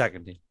 For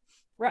second team.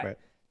 Right.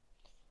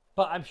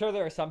 But I'm sure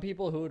there are some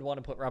people who would want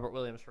to put Robert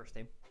Williams first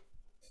team.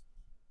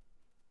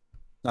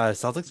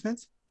 Celtics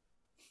fans?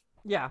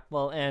 Yeah,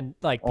 well, and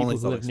like Only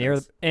people who live Celtics near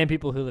fans. and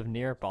people who live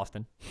near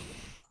Boston.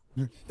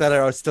 That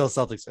are still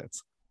Celtics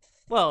fans.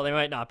 Well, they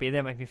might not be.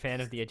 They might be a fan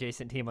of the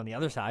adjacent team on the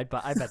other side,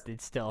 but I bet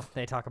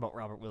they talk about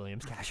Robert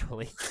Williams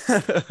casually.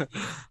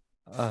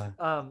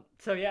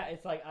 So yeah,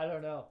 it's like I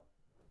don't know.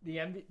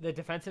 The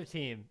defensive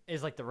team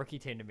is like the rookie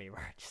team to me,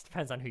 where it just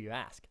depends on who you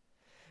ask.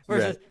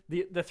 Versus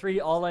the three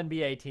All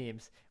NBA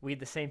teams, we had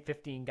the same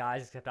 15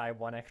 guys except I have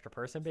one extra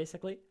person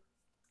basically.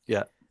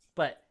 Yeah.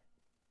 But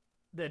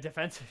the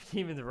defensive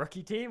team and the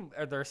rookie team,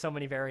 there are so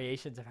many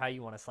variations of how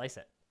you want to slice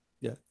it.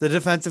 Yeah. The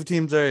defensive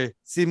teams are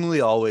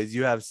seemingly always,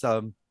 you have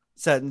some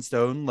set in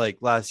stone. Like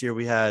last year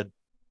we had,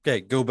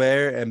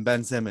 Gobert and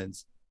Ben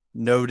Simmons.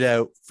 No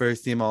doubt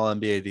first team All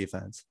NBA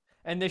defense.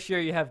 And this year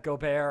you have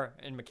Gobert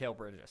and Mikal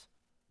Bridges.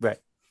 Right.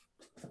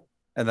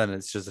 And then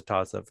it's just a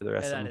toss up for the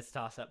rest of them. And then it's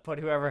toss up. Put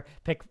whoever,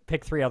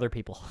 pick three other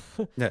people.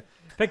 Yeah.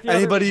 Pick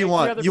anybody you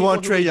want. You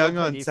want Trae Young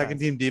on second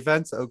team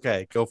defense?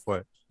 Okay, go for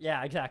it.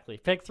 Yeah, exactly.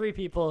 Pick three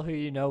people who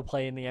you know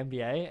play in the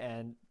NBA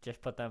and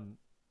just put them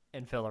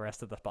and fill the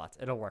rest of the spots.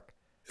 It'll work.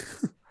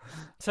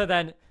 So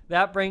then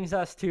that brings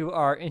us to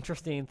our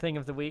interesting thing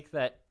of the week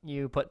that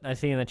you put. I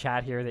see in the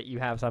chat here that you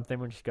have something,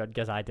 which is good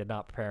because I did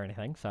not prepare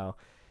anything. So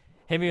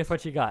hit me with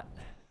what you got.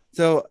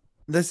 So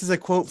this is a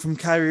quote from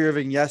Kyrie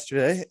Irving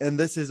yesterday, and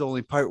this is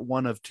only part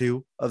 1 of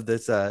 2 of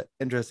this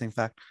interesting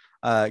fact.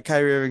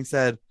 Kyrie Irving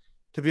said,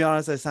 "To be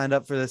honest, I signed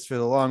up for this for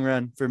the long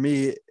run. For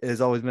me, it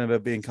has always been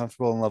about being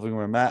comfortable and loving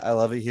where I'm at. I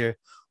love it here.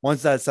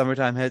 Once that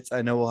summertime hits,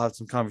 I know we'll have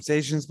some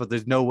conversations, but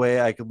there's no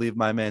way I could leave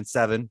my man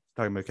 7,"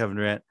 talking about Kevin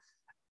Durant,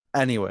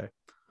 anywhere.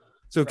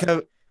 So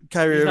right.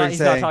 Kyrie Irving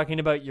he's not talking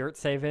about Yurt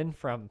Savin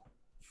from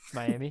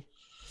Miami.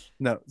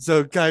 No.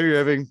 So Kyrie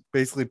Irving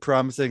basically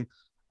promising,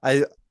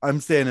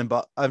 I'm staying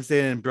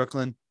in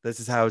Brooklyn. This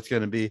is how it's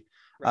going to be.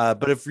 Right.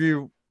 But if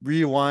you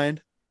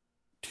rewind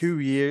 4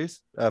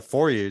 years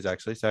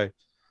actually, sorry,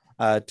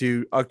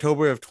 to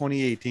October of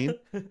 2018.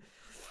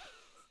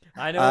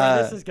 I know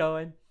where this is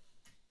going.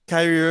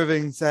 Kyrie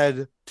Irving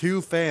said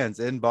to fans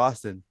in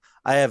Boston,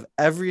 "I have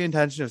every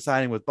intention of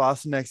signing with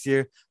Boston next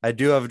year. I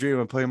do have a dream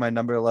of putting my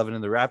number 11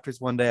 in the Raptors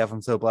one day if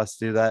I'm so blessed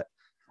to do that.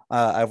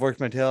 I've worked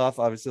my tail off.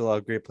 Obviously, a lot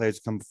of great players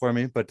come before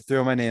me, but to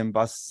throw my name in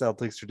Boston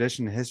Celtics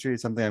tradition and history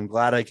is something I'm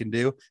glad I can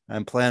do, and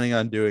I'm planning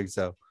on doing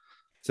so.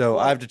 So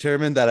I've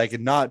determined that I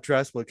cannot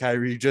trust what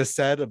Kyrie just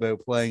said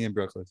about playing in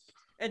Brooklyn."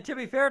 And to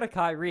be fair to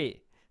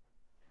Kyrie,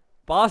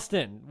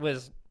 Boston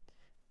was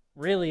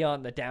really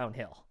on the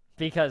downhill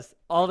because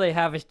all they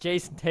have is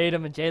Jason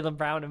Tatum and Jaylen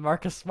Brown and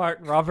Marcus Smart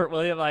and Robert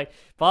Williams. Like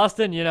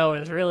Boston,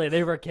 is really,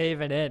 they were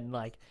caving in.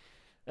 Like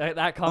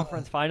that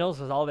conference finals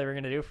was all they were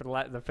going to do for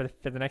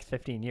the next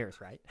 15 years,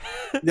 right?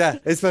 Yeah,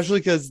 especially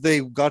because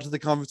they got to the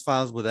conference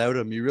finals without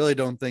him. You really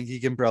don't think he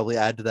can probably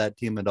add to that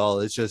team at all.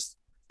 It's just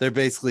they're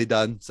basically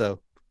done. So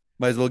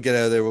might as well get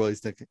out of there while he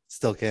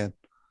still can.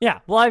 Yeah,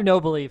 well, I have no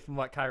belief in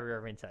what Kyrie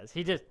Irving says.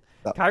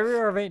 Kyrie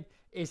Irving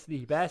is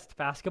the best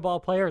basketball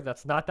player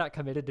that's not that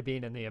committed to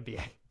being in the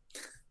NBA.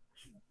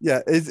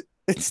 Yeah,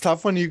 it's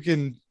tough when you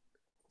can,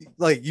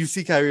 you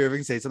see Kyrie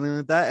Irving say something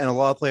like that, and a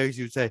lot of players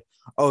you would say,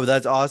 "Oh,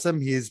 that's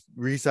awesome. He's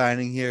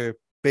re-signing here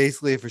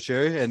basically for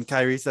sure." And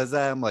Kyrie says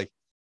that, I'm like,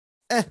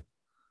 eh.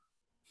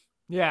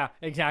 Yeah,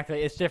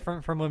 exactly. It's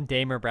different from when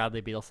Dame or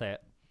Bradley Beal say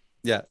it.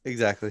 Yeah,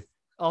 exactly.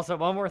 Also,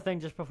 one more thing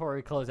just before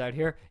we close out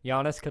here.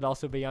 Giannis could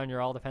also be on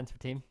your all-defensive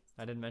team.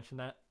 I didn't mention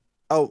that.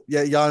 Oh,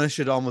 yeah, Giannis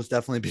should almost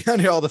definitely be on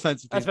your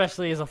all-defensive team.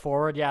 Especially as a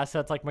forward, yeah.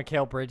 So it's like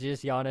Mikal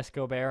Bridges, Giannis,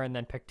 Gobert, and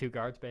then pick 2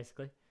 guards,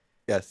 basically.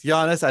 Yes,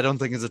 Giannis, I don't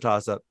think is a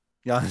toss-up.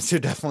 Giannis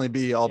should definitely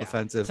be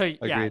all-defensive. So,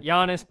 agreed.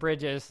 Giannis,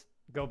 Bridges,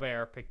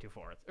 Gobert, pick 2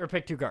 forwards. Or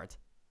pick 2 guards.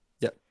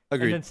 Yeah,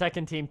 agreed. And then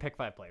second team, pick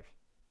 5 players.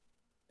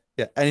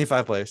 Yeah, any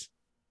 5 players.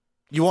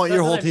 You want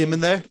your whole team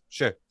in there?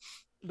 Sure.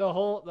 The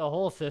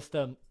whole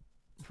system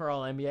for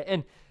all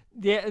NBA.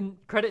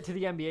 And credit to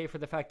the NBA for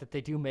the fact that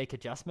they do make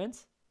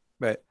adjustments.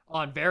 Right.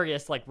 On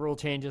various rule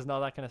changes and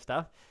all that kind of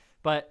stuff.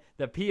 But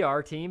the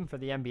PR team for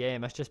the NBA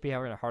must just be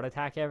having a heart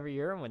attack every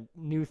year when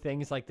new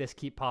things like this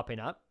keep popping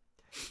up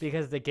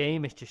because the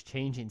game is just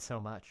changing so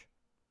much.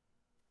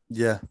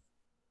 Yeah.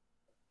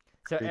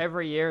 So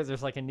every year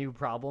there's a new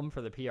problem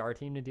for the PR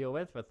team to deal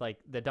with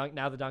the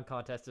dunk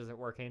contest isn't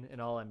working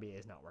and all NBA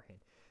is not working.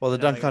 Well, the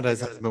dunk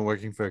contest hasn't been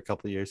working for a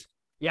couple of years.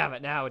 Yeah,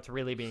 but now it's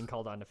really being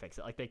called on to fix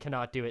it. They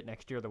cannot do it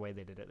next year the way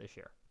they did it this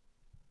year.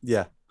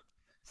 Yeah.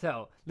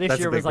 So this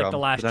year was the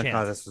last chance. The dunk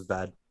contest was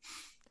bad.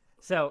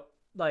 So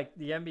the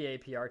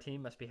NBA PR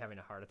team must be having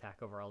a heart attack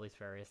over all these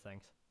various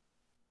things.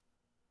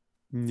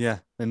 Yeah,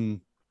 and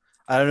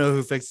I don't know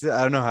who fixed it.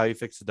 I don't know how you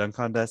fix the dunk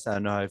contest. I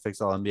don't know how you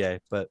fix all NBA,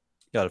 but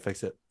you got to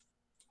fix it.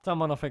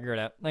 Someone will figure it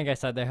out. Like I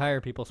said, they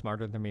hire people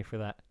smarter than me for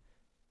that.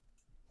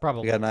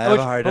 Probably. Again, I have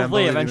a hard time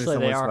hopefully, eventually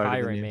they are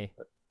hiring me.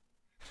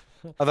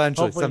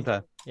 Eventually, Hopefully,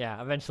 sometime.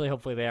 yeah, eventually,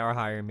 hopefully they are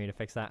hiring me to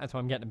fix that. That's why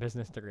I'm getting a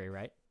business degree,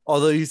 right?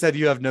 Although you said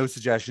you have no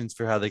suggestions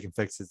for how they can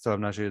fix it, so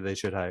I'm not sure they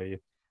should hire you.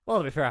 Well,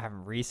 to be fair, I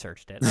haven't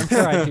researched it. I'm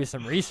sure I'd do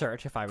some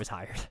research if I was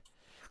hired.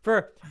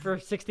 For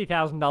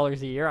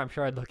 $60,000 a year, I'm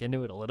sure I'd look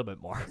into it a little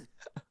bit more.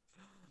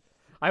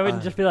 I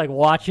wouldn't just be like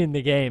watching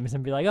the games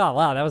and be like, oh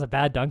wow, that was a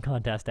bad dunk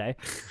contest, eh?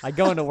 I'd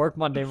go into work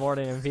Monday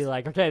morning and be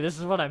like, okay, this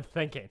is what I'm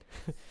thinking.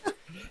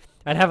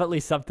 I'd have at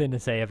least something to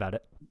say about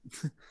it.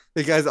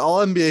 Hey guys,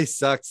 all NBA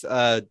sucks.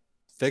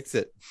 Fix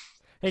it.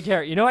 Hey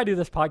Jared, you know I do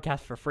this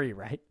podcast for free,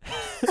 right?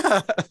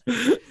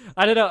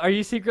 I don't know. Are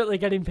you secretly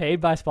getting paid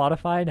by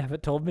Spotify and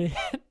haven't told me?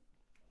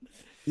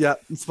 Yeah,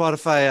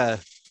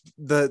 Spotify.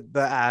 The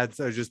ads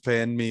are just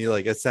paying me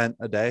like a cent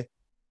a day.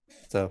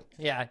 So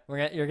yeah,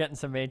 you're getting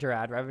some major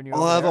ad revenue.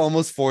 I'll have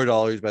almost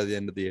 $4 by the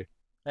end of the year.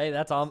 Hey,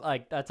 that's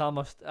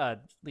almost a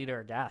liter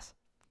of gas.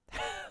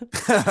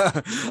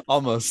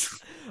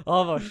 Almost.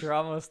 Almost. You're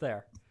almost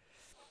there.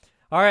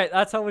 All right,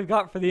 that's all we've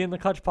got for the In the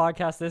Clutch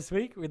podcast this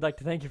week. We'd like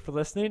to thank you for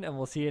listening, and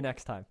we'll see you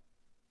next time.